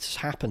thing that's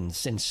happened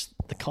since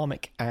the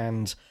comic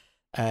and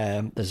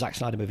the Zack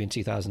Snyder movie in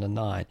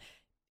 2009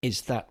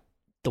 is that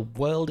the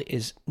world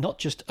is not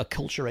just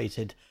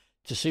acculturated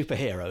to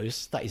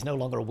superheroes. That is no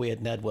longer a weird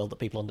nerd world that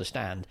people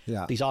understand.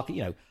 Yeah. These are,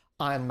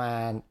 Iron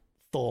Man,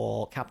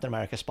 Thor, Captain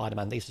America,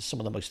 Spider-Man. These are some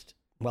of the most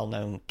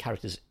well-known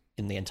characters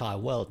in the entire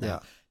world now. Yeah.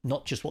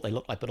 Not just what they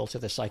look like, but also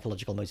their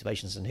psychological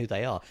motivations and who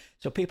they are.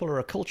 So people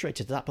are acculturated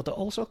to that, but they're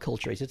also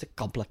acculturated to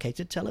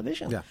complicated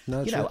television. Yeah,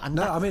 no,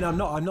 I mean, I'm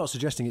not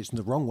suggesting it's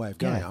the wrong way of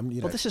going.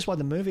 Yeah. But this is why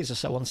the movies are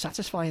so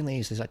unsatisfying.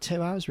 There's like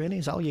 2 hours, really?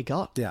 Is that all you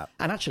got? Yeah.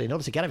 And actually, in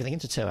order to get everything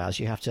into 2 hours,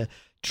 you have to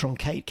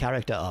truncate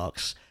character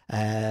arcs,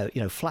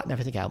 flatten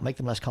everything out, make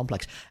them less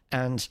complex.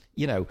 And,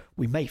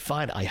 we may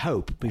find, I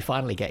hope, we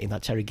finally getting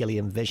that Terry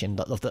Gilliam vision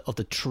of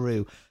the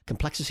true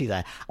complexity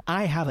there.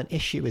 I have an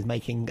issue with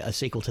making a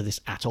sequel to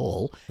this at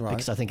all,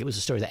 because I think it was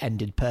a story that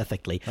ended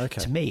perfectly.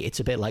 Okay. To me,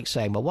 it's a bit like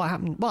saying, well, what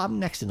happened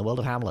next in the world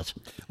of Hamlet?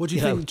 Well, do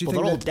you think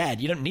they're all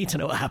dead. You don't need to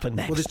know what happened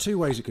next. Well, there's two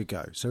ways it could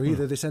go. So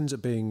either this ends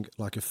up being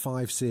like a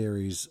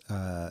 5-series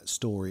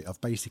story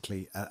of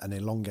basically an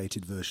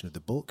elongated version of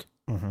the book,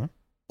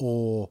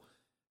 or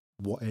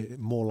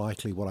more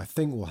likely what I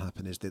think will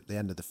happen is that the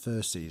end of the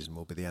first season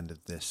will be the end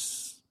of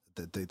this,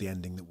 the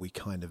ending that we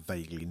kind of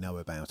vaguely know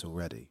about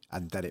already,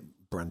 and then it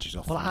branches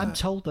off. Well, I'm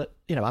told that,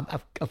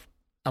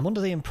 I'm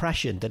under the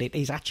impression that it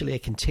is actually a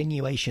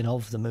continuation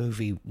of the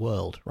movie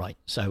world, right?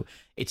 So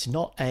it's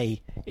not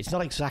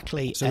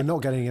exactly... So we're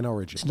not getting an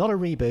origin. It's not a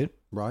reboot.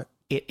 Right.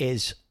 It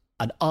is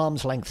an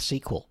arm's length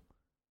sequel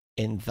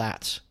in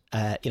that,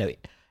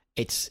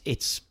 it's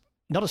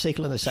not a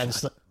sequel in the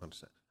sense that...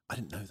 I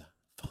didn't know that.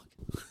 Fuck.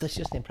 That's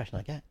just the impression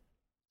I get.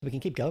 We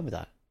can keep going with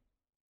that.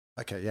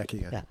 Okay, yeah,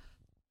 keep going.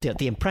 Yeah.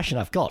 The impression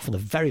I've got from the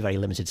very, very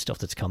limited stuff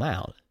that's come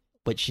out,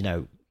 which, you'd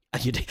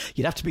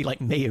have to be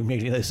like me who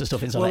really knows the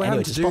stuff inside. Well, we're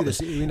anyway having to do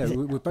this.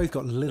 We've both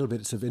got little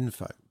bits of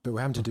info, but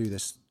we're having to do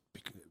this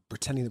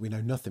pretending that we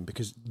know nothing,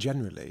 because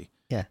generally,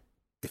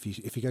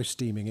 if you go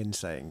steaming in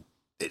saying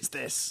it's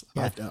this,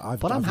 but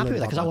I'm happy with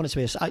that because I want it to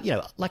be.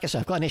 Like I said,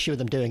 I've got an issue with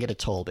them doing it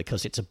at all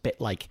because it's a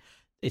bit like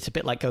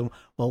going,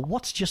 well,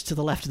 what's just to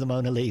the left of the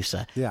Mona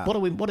Lisa? Yeah.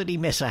 What did he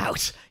miss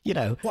out?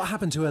 What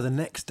happened to her the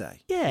next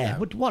day? Yeah.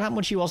 What happened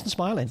when she wasn't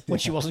smiling? When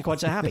she wasn't quite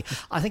so happy?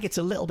 I think it's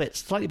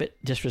slightly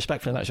bit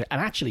disrespectful in that respect. And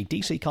actually,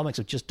 DC Comics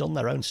have just done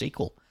their own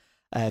sequel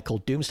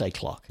called Doomsday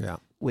Clock,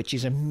 which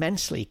is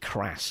immensely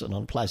crass and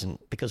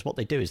unpleasant because what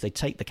they do is they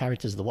take the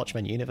characters of the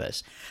Watchmen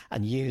universe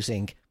and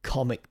using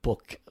comic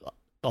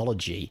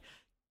bookology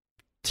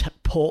to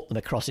port them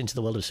across into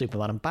the world of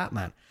Superman and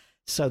Batman.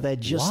 So they're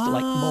just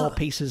like more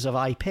pieces of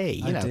IP,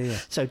 Dear.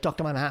 So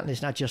Dr. Manhattan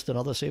is now just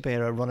another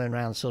superhero running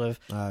around sort of,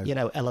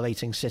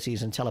 elevating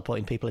cities and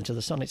teleporting people into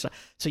the sun.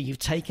 So you've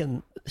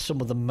taken some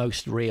of the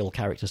most real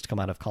characters to come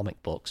out of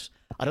comic books.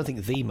 I don't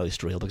think the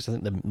most real, because I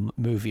think the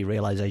movie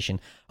realization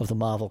of the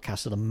Marvel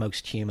cast are the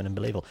most human and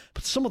believable.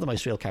 But some of the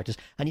most real characters,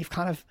 and you've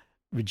kind of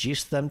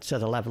reduced them to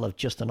the level of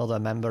just another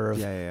member of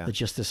the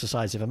Justice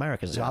Society of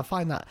America. So I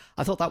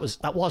thought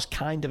that was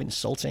kind of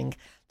insulting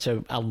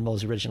to Alan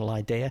Moore's original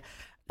idea.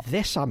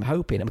 This, I'm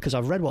hoping, because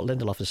I've read what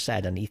Lindelof has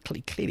said, and he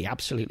clearly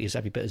absolutely is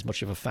every bit as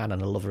much of a fan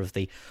and a lover of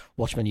the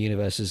Watchmen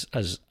universe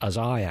as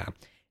I am.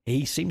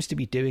 He seems to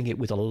be doing it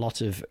with a lot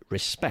of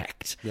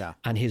respect,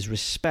 and his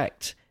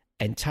respect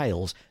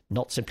entails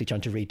not simply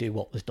trying to redo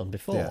what was done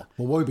before. Yeah.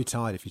 Well, woe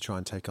betide if you try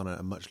and take on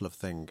a much loved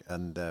thing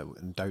and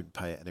don't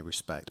pay it any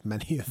respect.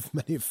 Many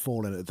have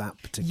fallen at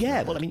that particular.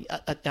 Yeah, well, I mean,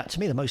 to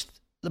me, the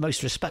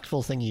most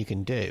respectful thing you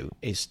can do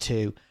is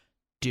to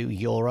do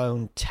your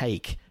own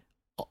take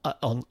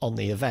on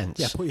the events.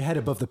 Yeah, put your head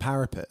above the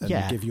parapet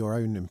and give your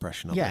own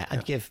impression of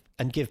it.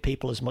 And give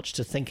people as much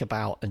to think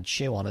about and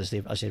chew on as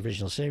the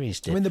original series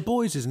did. I mean, The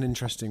Boys is an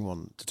interesting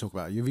one to talk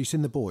about. Have you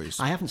seen The Boys?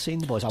 I haven't seen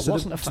The Boys. I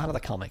wasn't a fan of the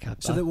comic.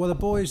 The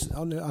Boys,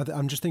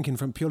 I'm just thinking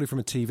purely from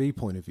a TV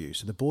point of view.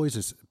 So The Boys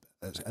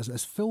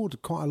has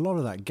filled quite a lot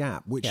of that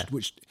gap,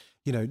 which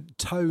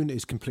tone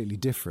is completely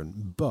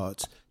different,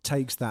 but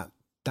takes that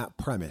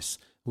premise,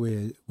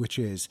 which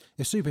is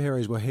if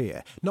superheroes were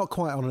here, not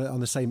quite on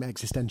the same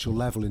existential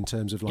level in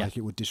terms of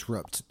it would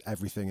disrupt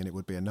everything and it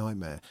would be a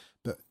nightmare,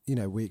 but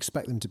we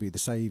expect them to be the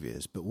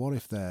saviors. But what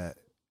if they're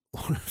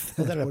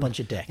a bunch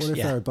of dicks? What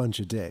if they're a bunch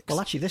of dicks? Well,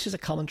 actually, this is a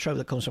common trope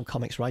that comes from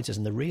comics writers,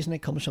 and the reason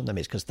it comes from them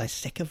is because they're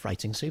sick of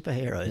writing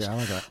superheroes. Yeah, I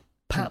like that.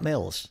 Pat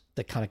Mills,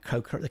 the kind of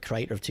the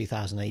creator of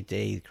 2000 AD,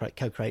 the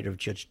co-creator of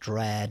Judge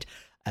Dredd,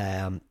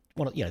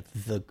 one of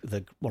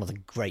the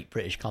great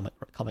British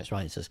comics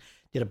writers,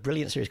 did a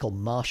brilliant series called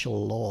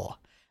Martial Law,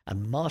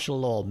 and Martial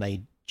Law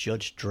made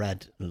Judge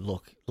Dredd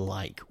look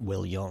like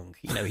Will Young.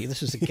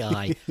 This was a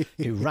guy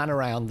who ran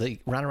around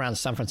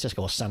San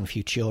Francisco, or San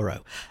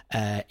Futuro,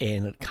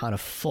 in kind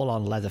of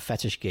full-on leather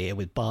fetish gear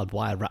with barbed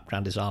wire wrapped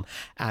around his arm,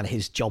 and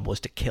his job was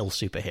to kill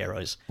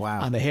superheroes.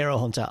 Wow. I'm a hero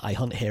hunter. I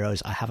hunt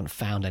heroes. I haven't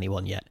found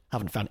anyone yet.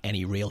 Haven't found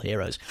any real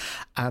heroes.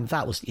 And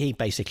he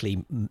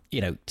basically,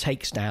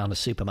 takes down a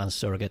Superman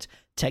surrogate,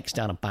 takes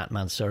down a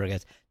Batman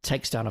surrogate,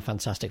 takes down a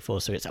Fantastic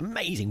Four surrogate. It's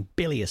amazing,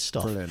 bilious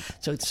stuff. Brilliant.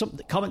 So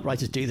comic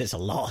writers do this a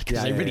lot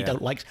because they really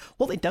don't like...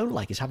 What they don't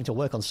like is having to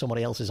work on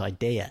somebody else's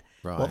idea.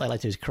 Right. What they like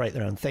to do is create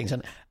their own things.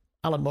 And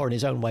Alan Moore, in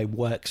his own way,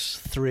 works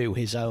through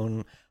his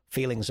own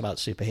feelings about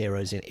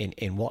superheroes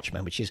in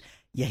Watchmen, which is,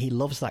 he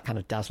loves that kind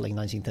of dazzling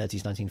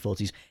 1930s,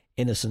 1940s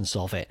innocence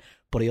of it,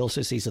 but he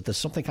also sees that there's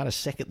something kind of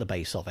sick at the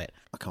base of it.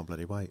 I can't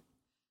bloody wait.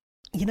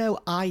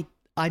 I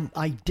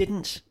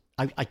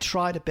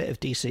tried a bit of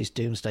DC's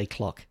Doomsday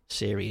Clock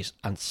series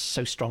and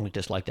so strongly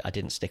disliked it, I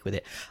didn't stick with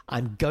it.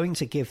 I'm going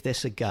to give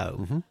this a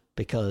go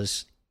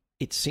because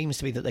it seems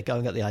to be that they're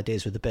going at the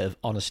ideas with a bit of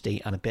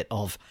honesty and a bit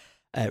of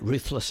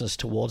ruthlessness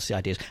towards the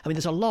ideas. I mean,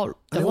 there's a lot...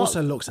 It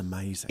also looks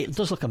amazing. It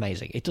does look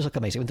amazing. I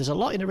mean, there's a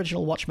lot in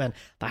original Watchmen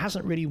that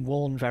hasn't really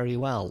worn very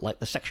well. Like,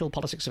 the sexual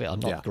politics of it are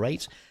not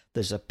great.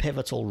 There's a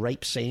pivotal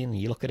rape scene.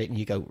 You look at it and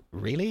you go,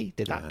 really?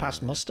 Did that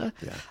pass muster?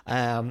 Yeah.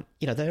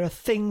 There are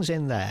things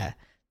in there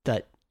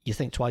that you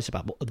think twice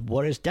about.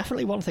 Whereas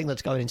definitely one thing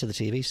that's going into the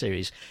TV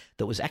series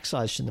that was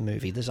excised from the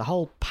movie, there's a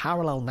whole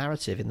parallel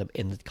narrative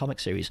in the comic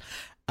series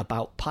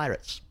about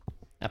pirates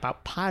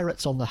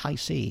on the high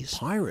seas.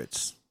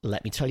 Pirates?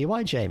 Let me tell you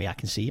why, Jamie. I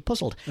can see you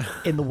puzzled.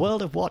 In the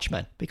world of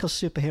Watchmen, because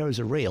superheroes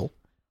are real,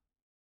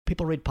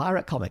 people read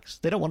pirate comics.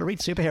 They don't want to read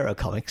superhero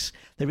comics.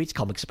 They read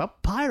comics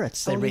about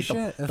pirates. They read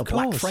the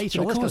Black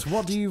Freighter. Of course.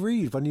 What do you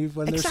read when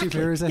there's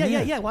superheroes in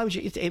here? Yeah. Why would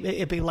you?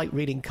 It'd be like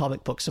reading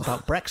comic books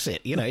about Brexit.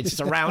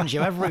 It's around you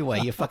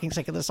everywhere. You're fucking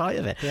sick of the sight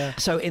of it. Yeah.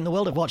 So in the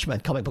world of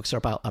Watchmen, comic books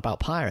are about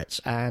pirates,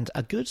 and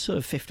a good sort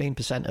of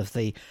 15% of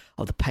the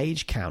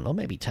page count, or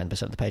maybe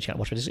 10% of the page count of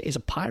Watchmen is a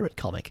pirate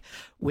comic,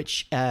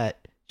 which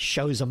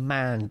shows a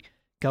man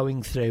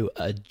going through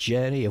a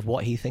journey of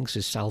what he thinks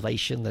is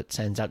salvation that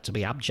turns out to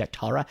be abject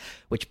horror,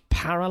 which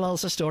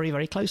parallels the story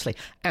very closely.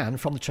 And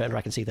from the trailer,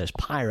 I can see there's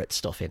pirate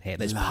stuff in here.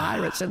 There's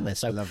pirates in there.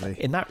 So lovely.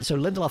 So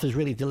Lindelof is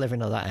really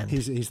delivering on that end.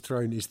 He's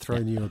thrown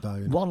you a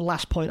bone. One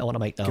last point I want to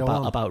make though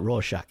about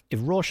Rorschach.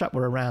 If Rorschach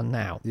were around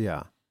now,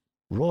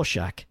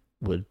 Rorschach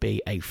would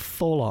be a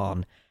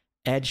full-on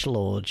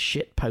edgelord,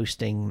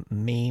 shit-posting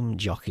meme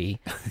jockey.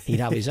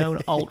 He'd have his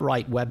own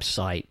alt-right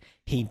website.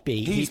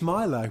 He's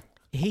Milo.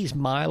 He's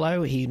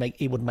Milo. He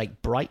would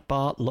make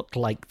Breitbart look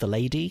like the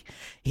lady.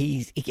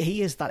 He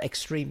is that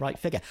extreme right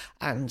figure.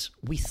 And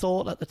we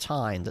thought at the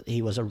time that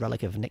he was a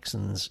relic of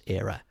Nixon's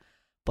era.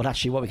 But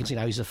actually, what we can see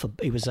now,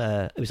 he was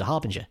a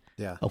harbinger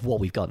of what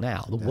we've got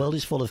now. The world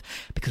is full of,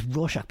 because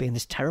Rorschach being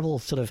this terrible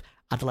sort of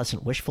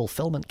adolescent wish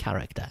fulfillment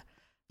character.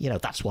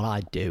 That's what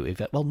I'd do.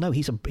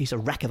 He's a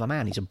wreck of a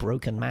man. He's a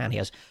broken man.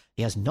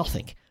 He has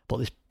nothing but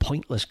this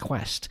pointless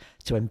quest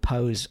to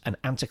impose an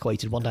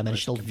antiquated,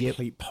 one-dimensional view.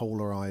 Complete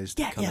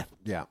polarised.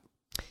 Yeah.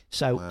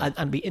 So,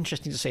 and be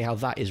interesting to see how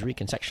that is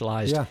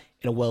recontextualised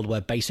in a world where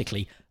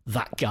basically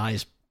that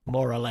guy's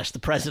more or less the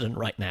president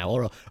right now,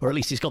 or at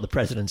least he's got the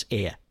president's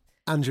ear.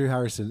 Andrew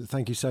Harrison,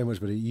 thank you so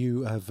much, buddy.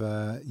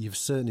 You've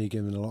certainly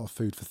given a lot of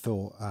food for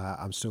thought.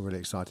 I'm still really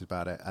excited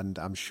about it, and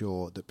I'm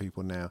sure that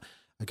people now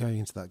are going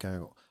into that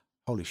going,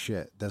 holy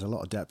shit, there's a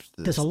lot of depth to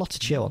this. There's a lot to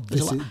chew on.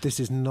 This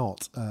is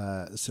not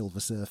Silver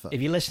Surfer.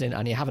 If you're listening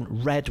and you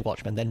haven't read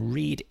Watchmen, then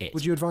read it.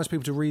 Would you advise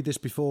people to read this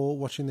before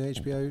watching the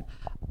HBO?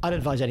 I'd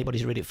advise anybody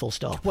to read it full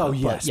stop. Well,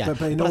 yes, but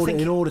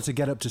in order to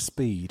get up to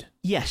speed.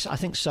 Yes, I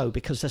think so,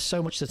 because there's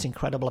so much that's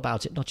incredible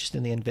about it, not just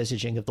in the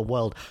envisaging of the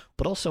world,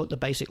 but also at the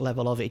basic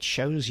level of it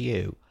shows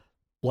you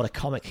what a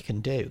comic can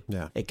do.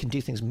 Yeah. It can do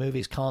things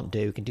movies can't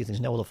do, it can do things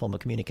no other form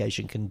of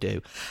communication can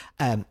do.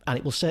 And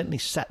it will certainly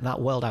set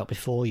that world out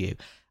before you.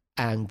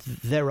 And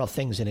there are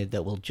things in it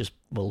that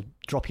will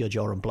drop your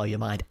jaw and blow your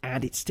mind.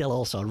 And it's still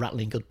also a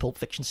rattling good Pulp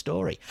Fiction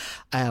story.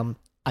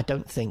 I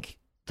don't think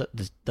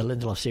that the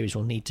Lindelof series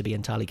will need to be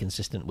entirely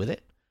consistent with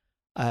it.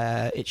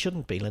 It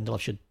shouldn't be. Lindelof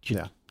should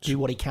do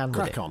what he can with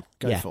it. Crack on,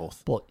 go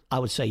forth. But I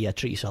would say,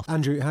 treat yourself.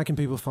 Andrew, how can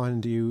people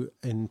find you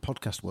in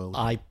podcast world?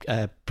 I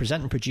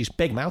present and produce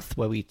Big Mouth,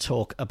 where we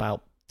talk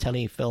about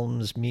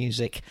telefilms,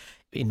 music,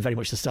 in very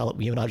much the style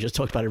that you and I just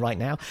talked about it right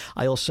now.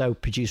 I also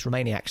produce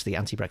Romaniacs, the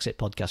anti-Brexit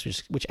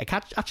podcast, which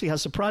actually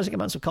has surprising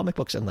amounts of comic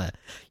books in there.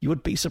 You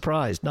would be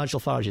surprised. Nigel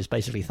Farage is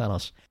basically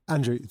Thanos.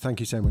 Andrew, thank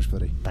you so much,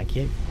 buddy. Thank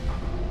you.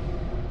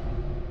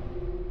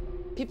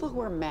 People who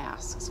wear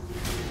masks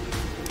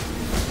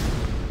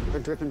are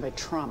driven by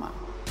trauma.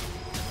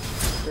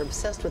 They're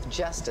obsessed with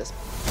justice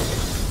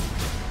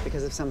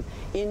because of some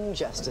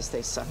injustice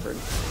they suffered.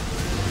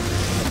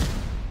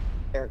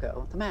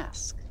 Ergo, the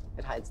mask.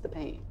 It hides the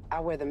pain.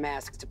 I wear the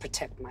mask to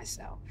protect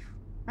myself.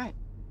 Right,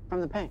 from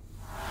the pain.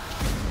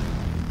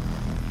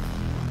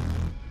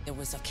 There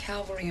was a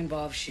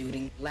Calvary-involved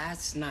shooting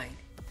last night.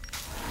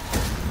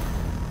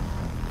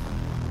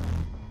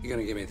 You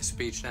gonna give me the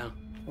speech now?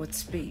 What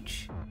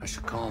speech? I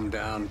should calm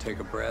down, take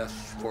a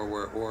breath, or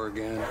we're at war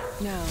again.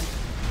 No.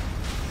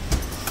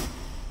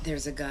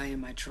 There's a guy in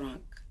my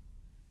trunk.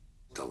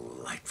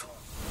 Delightful.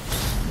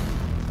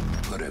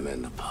 Put him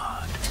in the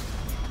pod.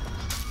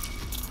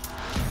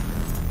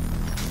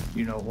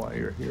 You know why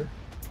you're here?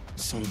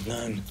 Some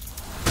nun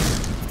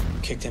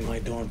kicked in my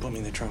door and put me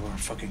in the trunk of our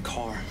fucking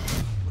car.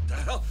 What the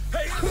hell?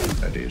 Hey!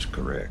 That is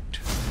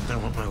correct. I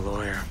want my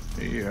lawyer.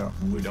 Yeah,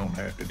 we don't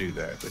have to do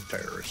that with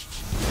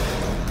terrorists.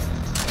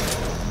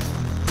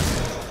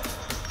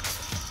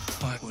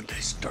 Why would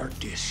they start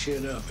this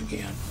shit up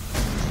again?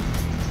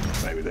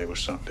 Maybe there was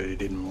something they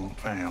didn't want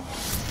found.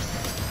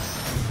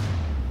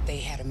 They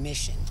had a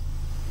mission.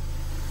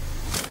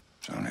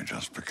 It's only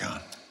just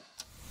begun.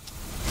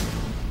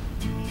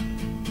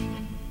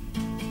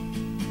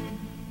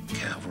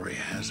 Calvary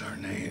has our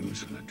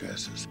names and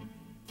addresses.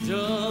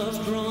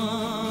 Just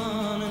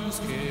run and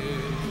scare.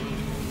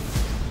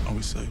 Are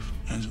we safe,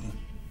 Angela?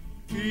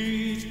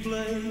 Each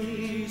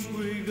place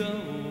we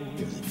go.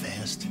 There's a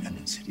vast and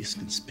insidious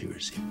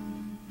conspiracy.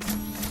 If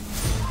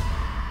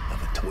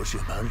I told you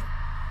about it,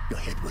 your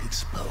head would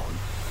explode.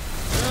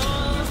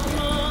 Just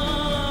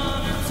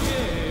run and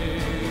scare.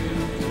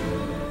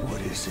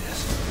 What is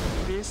this?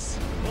 This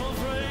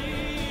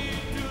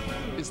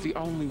is the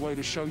only way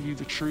to show you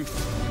the truth.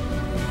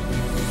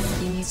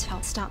 You need to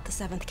help stop the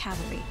 7th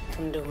Cavalry.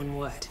 From doing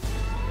what?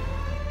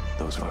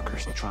 Those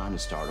fuckers are trying to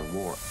start a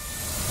war.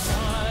 My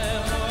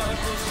heart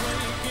was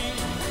breaking.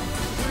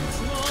 Which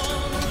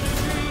one would it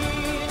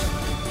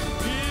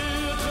be?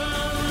 You turn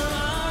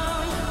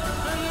around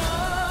and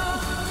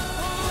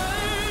walk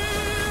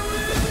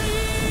away with me.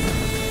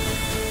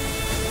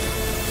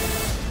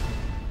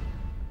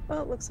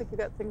 Well, it looks like you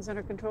got things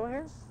under control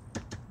here.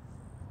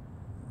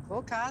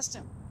 Cool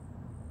costume.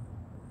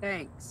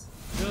 Thanks.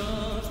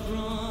 Just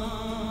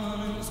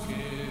run and scare.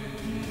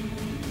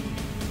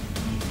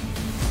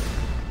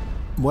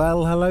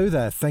 Well, hello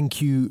there. Thank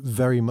you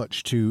very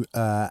much to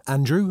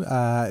Andrew.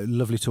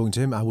 Lovely talking to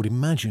him. I would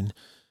imagine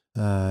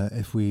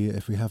if we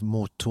have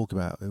more to talk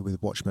about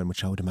with Watchmen,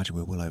 which I would imagine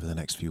we will over the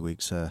next few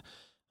weeks, I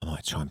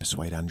might try and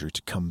persuade Andrew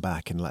to come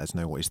back and let us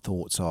know what his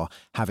thoughts are,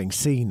 having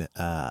seen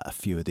a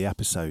few of the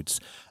episodes.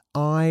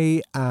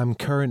 I am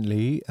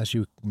currently, as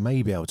you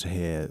may be able to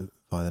hear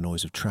by the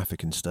noise of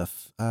traffic and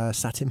stuff,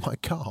 sat in my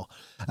car.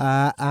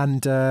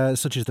 And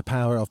such is the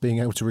power of being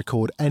able to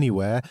record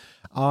anywhere.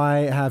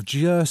 I have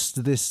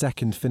just this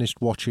second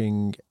finished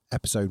watching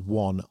episode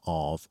 1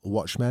 of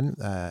Watchmen,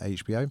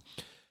 HBO,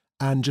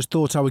 and just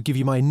thought I would give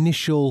you my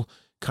initial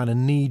kind of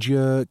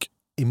knee-jerk,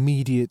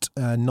 immediate,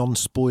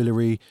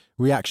 non-spoilery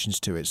reactions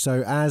to it.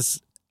 So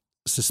as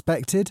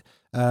suspected,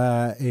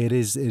 it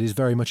is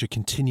very much a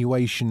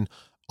continuation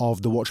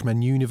of the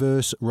Watchmen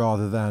universe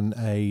rather than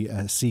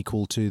a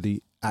sequel to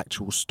the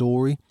actual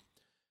story.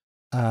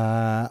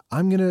 I'm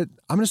gonna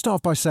start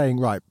off by saying,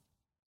 right,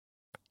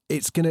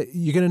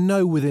 you're gonna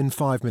know within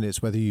 5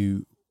 minutes whether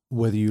you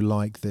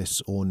like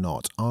this or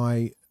not.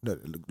 I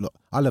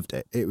loved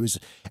it. It was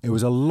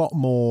a lot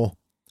more,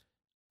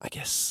 I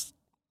guess,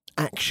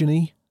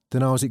 actiony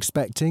than I was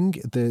expecting.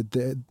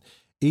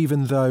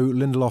 Even though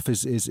Lindelof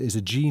is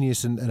a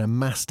genius and a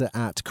master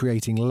at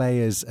creating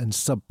layers and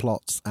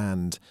subplots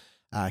and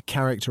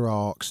character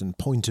arcs and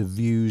point of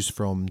views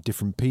from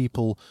different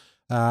people,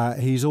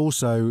 he's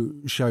also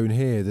shown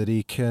here that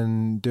he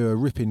can do a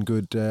ripping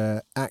good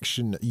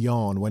action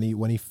yarn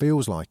when he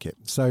feels like it.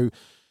 So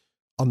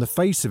on the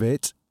face of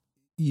it,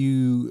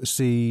 you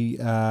see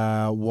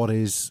what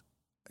is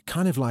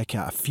kind of like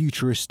a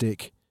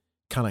futuristic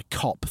kind of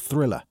cop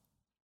thriller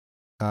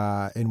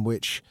in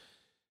which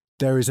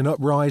there is an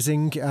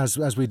uprising,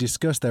 as we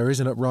discussed, there is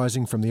an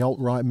uprising from the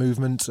alt-right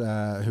movement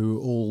who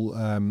all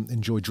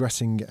enjoy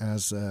dressing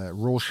as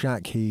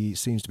Rorschach. He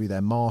seems to be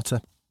their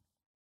martyr.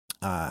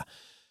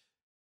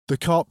 The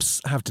cops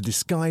have to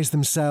disguise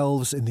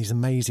themselves in these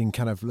amazing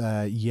kind of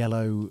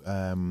yellow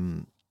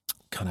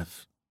kind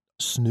of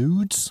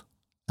snoods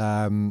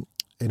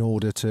in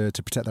order to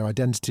protect their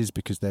identities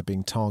because they're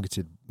being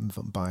targeted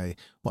by,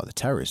 the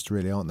terrorists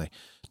really, aren't they?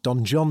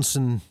 Don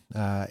Johnson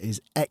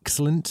is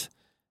excellent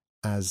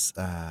as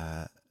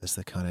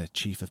the kind of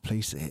chief of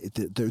police.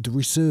 The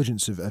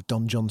resurgence of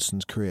Don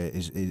Johnson's career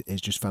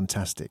is just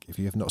fantastic. If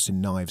you have not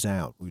seen Knives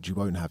Out, which you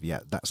won't have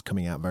yet, that's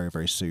coming out very,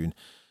 very soon.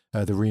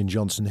 The Rian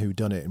Johnson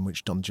Whodunit, in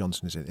which Don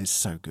Johnson is in, is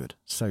so good.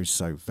 So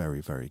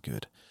very, very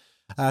good.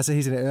 So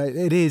he's in it.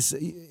 It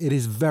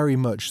is very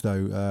much,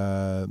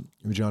 though,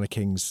 Regina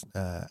King's,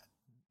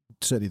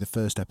 certainly the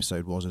first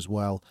episode was as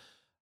well.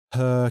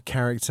 Her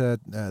character,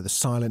 the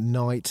Silent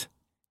Night,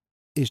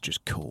 is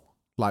just cool.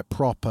 Like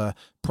proper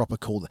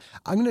cool.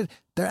 There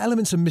are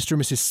elements of Mr.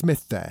 and Mrs.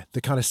 Smith there.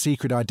 The kind of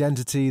secret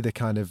identity, the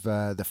kind of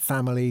the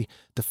family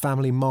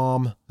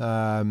mom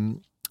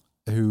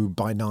who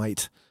by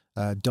night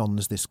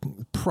dons this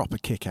proper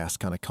kick-ass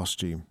kind of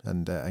costume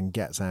and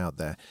gets out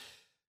there.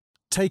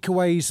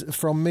 Takeaways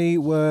from me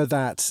were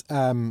that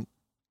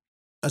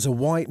as a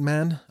white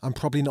man, I'm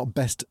probably not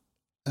best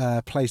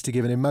placed to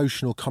give an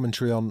emotional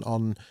commentary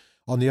on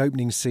the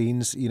opening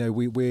scenes. You know,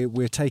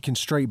 we're taken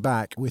straight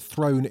back. We're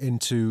thrown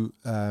into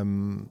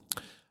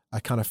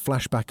a kind of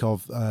flashback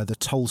of the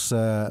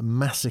Tulsa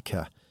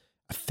massacre.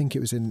 I think it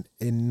was in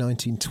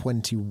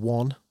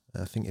 1921.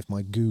 I think if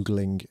my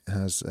Googling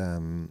has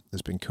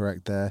been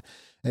correct there.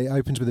 It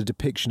opens with a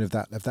depiction of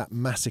that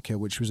massacre,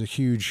 which was a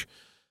huge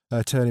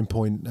turning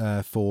point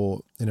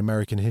in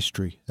American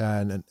history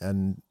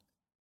and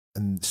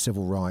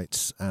civil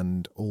rights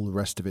and all the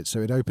rest of it.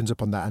 So it opens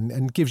up on that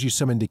and gives you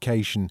some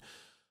indication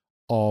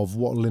of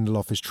what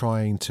Lindelof is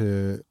trying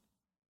to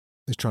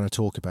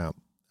talk about.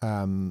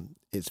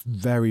 It's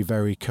very,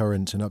 very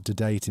current and up to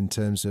date in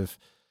terms of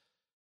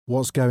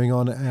what's going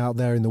on out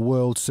there in the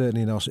world,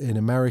 certainly in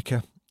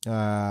America.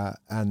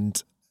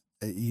 And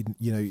you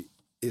know,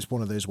 it's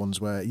one of those ones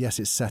where yes,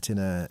 it's set in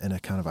a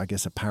kind of, I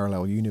guess, a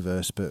parallel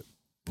universe, but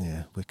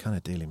yeah, we're kind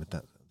of dealing with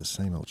the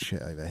same old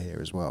shit over here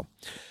as well.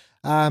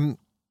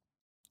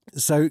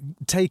 So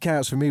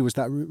takeouts for me was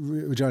that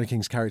Regina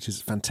King's character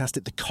is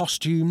fantastic. The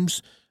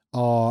costumes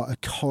are a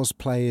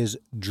cosplayer's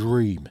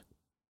dream.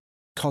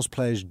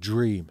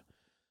 The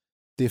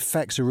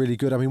effects are really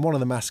good. I mean, one of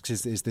the masks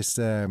is this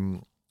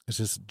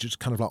just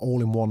kind of like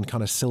all-in-one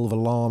kind of silver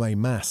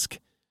lame mask,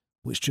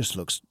 which just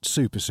looks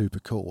super, super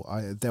cool.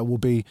 There will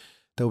be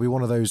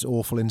one of those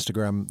awful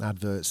Instagram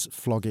adverts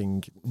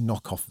flogging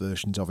knockoff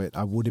versions of it,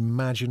 I would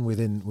imagine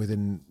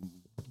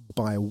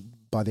by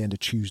the end of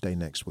Tuesday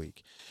next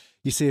week.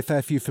 You see a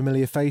fair few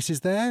familiar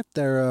faces there.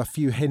 There are a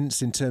few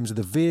hints in terms of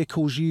the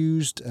vehicles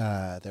used.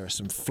 There are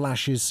some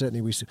flashes.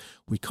 Certainly,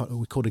 we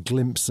caught a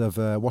glimpse of.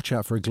 Watch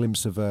out for a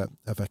glimpse of a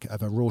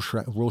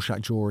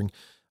Rorschach drawing,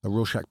 a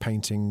Rorschach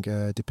painting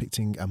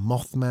depicting a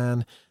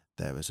Mothman.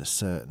 There was a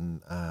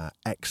certain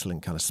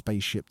excellent kind of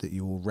spaceship that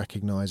you will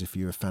recognise if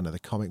you're a fan of the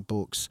comic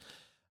books.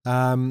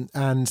 And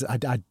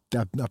I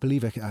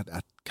believe a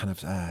kind of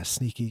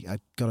sneaky. I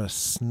got a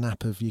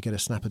snap of. You get a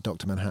snap of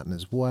Dr. Manhattan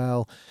as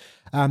well.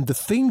 The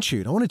theme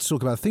tune. I wanted to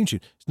talk about the theme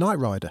tune. It's Knight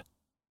Rider.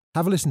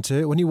 Have a listen to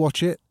it when you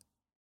watch it.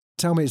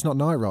 Tell me it's not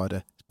Knight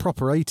Rider. It's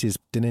proper 80s.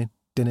 Dinning.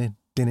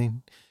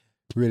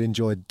 Really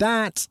enjoyed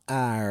that.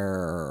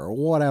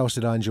 What else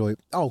did I enjoy?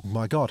 Oh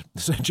my God!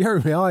 So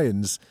Jeremy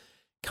Irons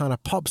kind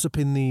of pops up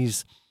in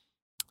these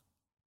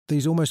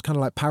almost kind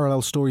of like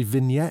parallel story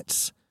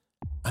vignettes.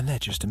 And they're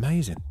just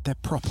amazing. They're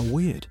proper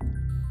weird.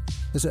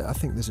 I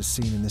think there's a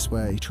scene in this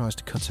where he tries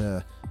to cut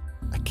a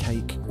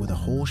cake with a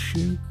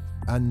horseshoe.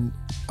 And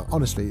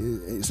honestly,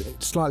 it's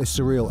slightly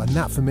surreal. And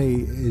that for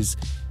me is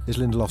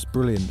Lindelof's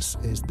brilliance.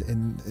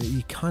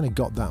 You kind of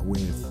got that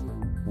with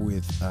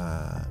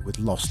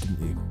Lost,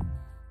 didn't you?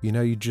 You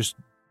know, you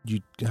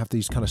have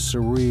these kind of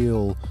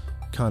surreal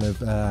kind of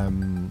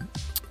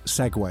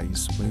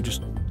segues when you're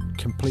just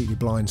completely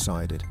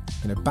blindsided.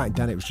 You know, back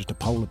then it was just a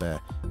polar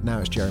bear. Now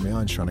it's Jeremy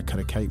Irons trying to cut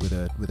a cake with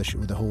a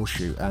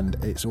horseshoe, and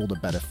it's all the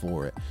better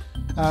for it.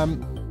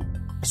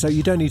 So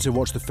you don't need to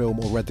watch the film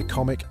or read the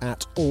comic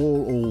at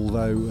all,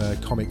 although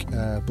comic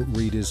book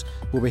readers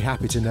will be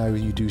happy to know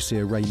you do see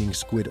a raining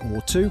squid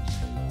or two.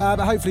 But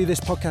hopefully this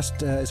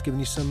podcast has given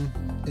you some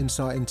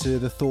insight into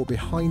the thought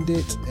behind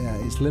it.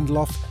 It's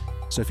Lindelof,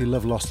 so if you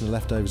love Lost and The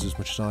Leftovers as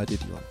much as I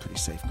did, you're on pretty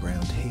safe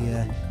ground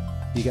here.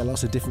 You get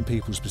lots of different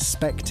people's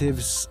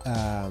perspectives.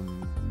 I've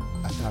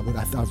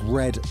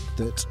read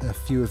that a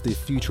few of the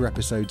future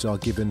episodes are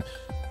given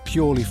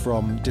purely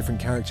from different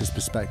characters'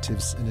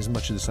 perspectives in as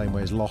much of the same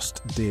way as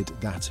Lost did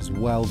that as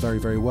well, very,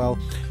 very well.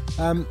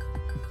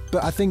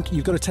 But I think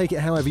you've got to take it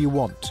however you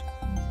want.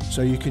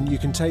 So you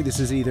can take this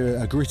as either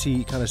a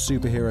gritty kind of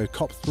superhero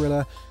cop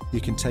thriller. You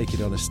can take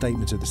it on a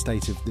statement of the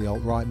state of the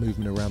alt-right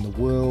movement around the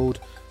world.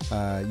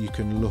 You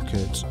can look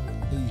at,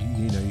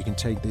 you can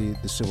take the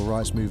civil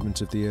rights movement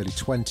of the early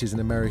 20s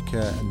in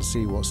America and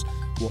see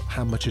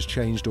how much has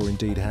changed, or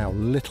indeed how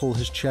little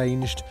has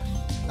changed.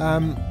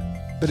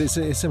 But it's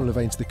a similar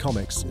vein to the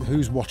comics.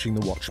 Who's watching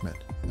The Watchmen?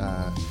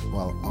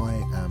 Well, I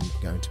am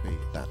going to be,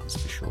 that is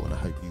for sure, and I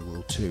hope you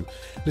will too.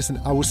 Listen,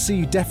 I will see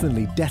you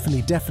definitely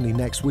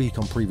next week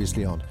on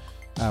Previously On,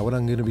 when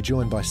I'm going to be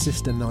joined by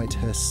Sister Night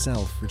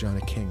herself,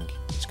 Regina King.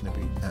 It's going to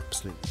be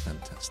absolutely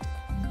fantastic.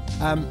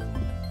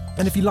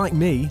 And if you like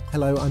me,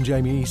 hello, I'm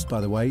Jamie East,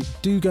 by the way,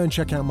 do go and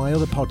check out my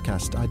other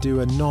podcast. I do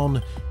a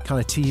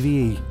non-kind of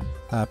TV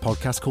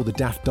podcast called The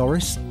Daft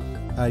Doris.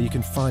 You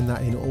can find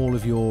that in all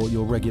of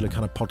your regular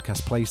kind of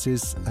podcast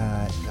places.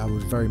 I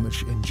would very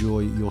much enjoy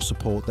your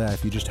support there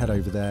if you just head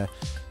over there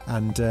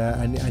and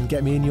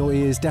get me in your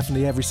ears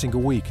definitely every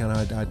single week. And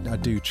I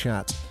do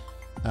chat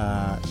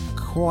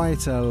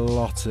quite a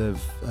lot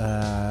of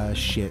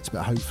shit,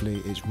 but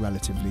hopefully it's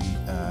relatively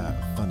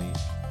funny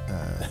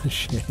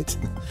shit.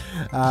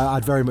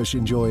 I'd very much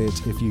enjoy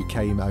it if you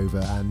came over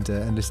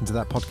and listened to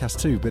that podcast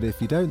too, but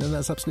if you don't, then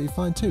that's absolutely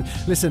fine too.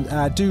 Listen,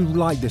 do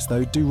like this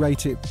though, do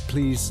rate it,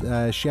 please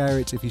share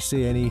it. If you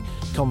see any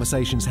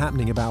conversations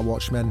happening about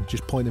Watchmen,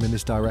 just point them in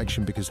this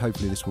direction, because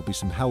hopefully this will be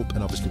some help.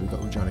 And obviously we've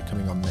got Regina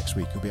coming on next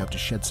week, who'll be able to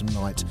shed some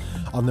light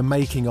on the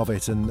making of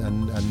it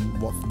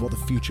and what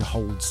the future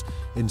holds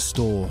in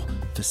store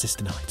for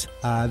Sister Night.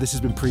 This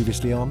has been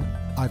Previously On.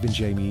 I've been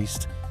Jamie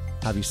East.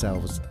 Have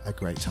yourselves a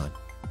great time.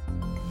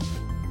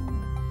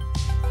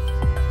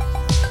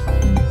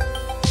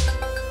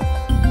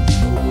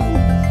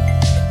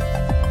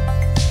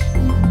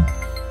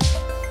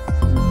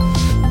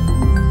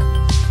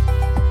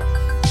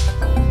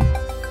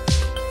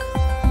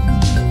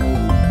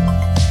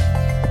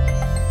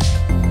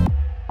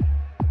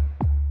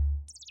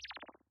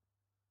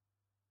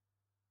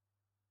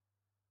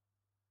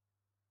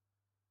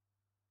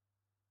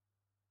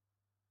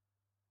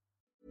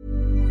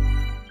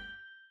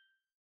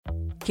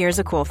 Here's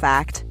a cool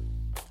fact.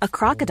 A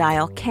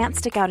crocodile can't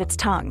stick out its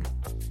tongue.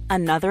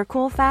 Another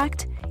cool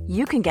fact,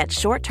 you can get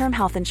short-term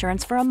health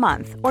insurance for a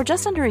month or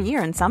just under a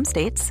year in some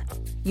states.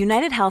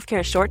 United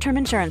Healthcare short-term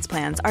insurance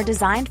plans are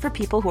designed for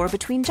people who are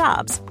between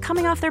jobs,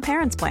 coming off their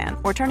parents' plan,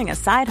 or turning a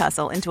side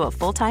hustle into a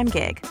full-time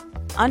gig.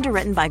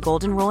 Underwritten by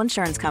Golden Rule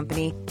Insurance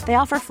Company, they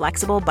offer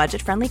flexible,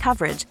 budget-friendly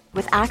coverage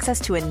with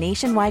access to a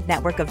nationwide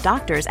network of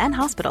doctors and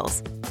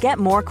hospitals. Get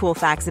more cool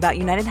facts about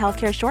United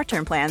Healthcare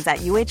short-term plans at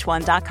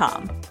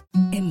uh1.com.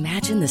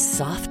 Imagine the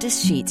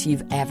softest sheets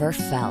you've ever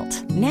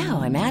felt.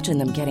 Now imagine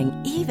them getting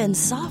even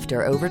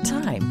softer over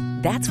time.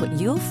 That's what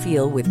you'll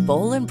feel with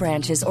Boll &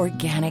 Branch's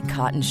organic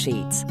cotton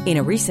sheets. In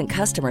a recent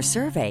customer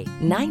survey,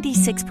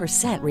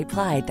 96%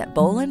 replied that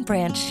Boll &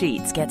 Branch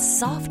sheets get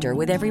softer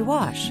with every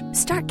wash.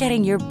 Start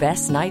getting your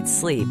best night's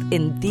sleep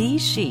in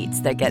these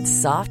sheets that get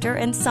softer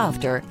and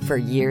softer for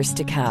years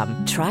to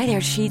come. Try their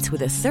sheets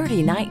with a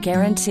 30-night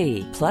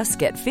guarantee. Plus,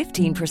 get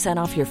 15%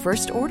 off your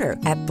first order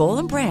at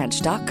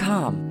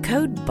bollandbranch.com.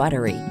 Code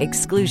BUTTERY.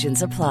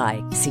 Exclusions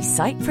apply. See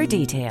site for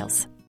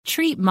details.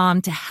 Treat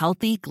mom to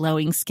healthy,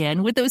 glowing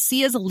skin with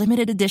Osea's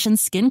limited edition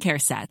skincare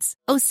sets.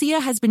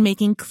 Osea has been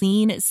making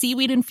clean,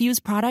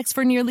 seaweed-infused products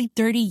for nearly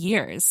 30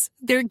 years.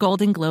 Their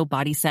Golden Glow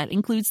body set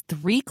includes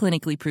 3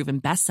 clinically proven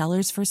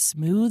bestsellers for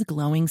smooth,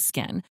 glowing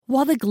skin,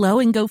 while the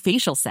Glow & Go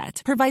facial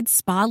set provides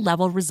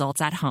spa-level results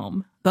at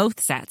home.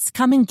 Both sets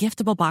come in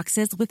giftable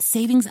boxes with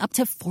savings up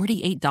to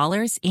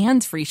 $48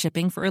 and free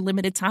shipping for a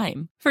limited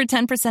time. For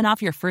 10%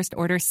 off your first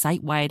order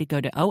site-wide,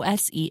 go to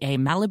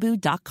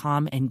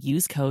OSEAMalibu.com and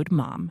use code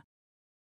MOM.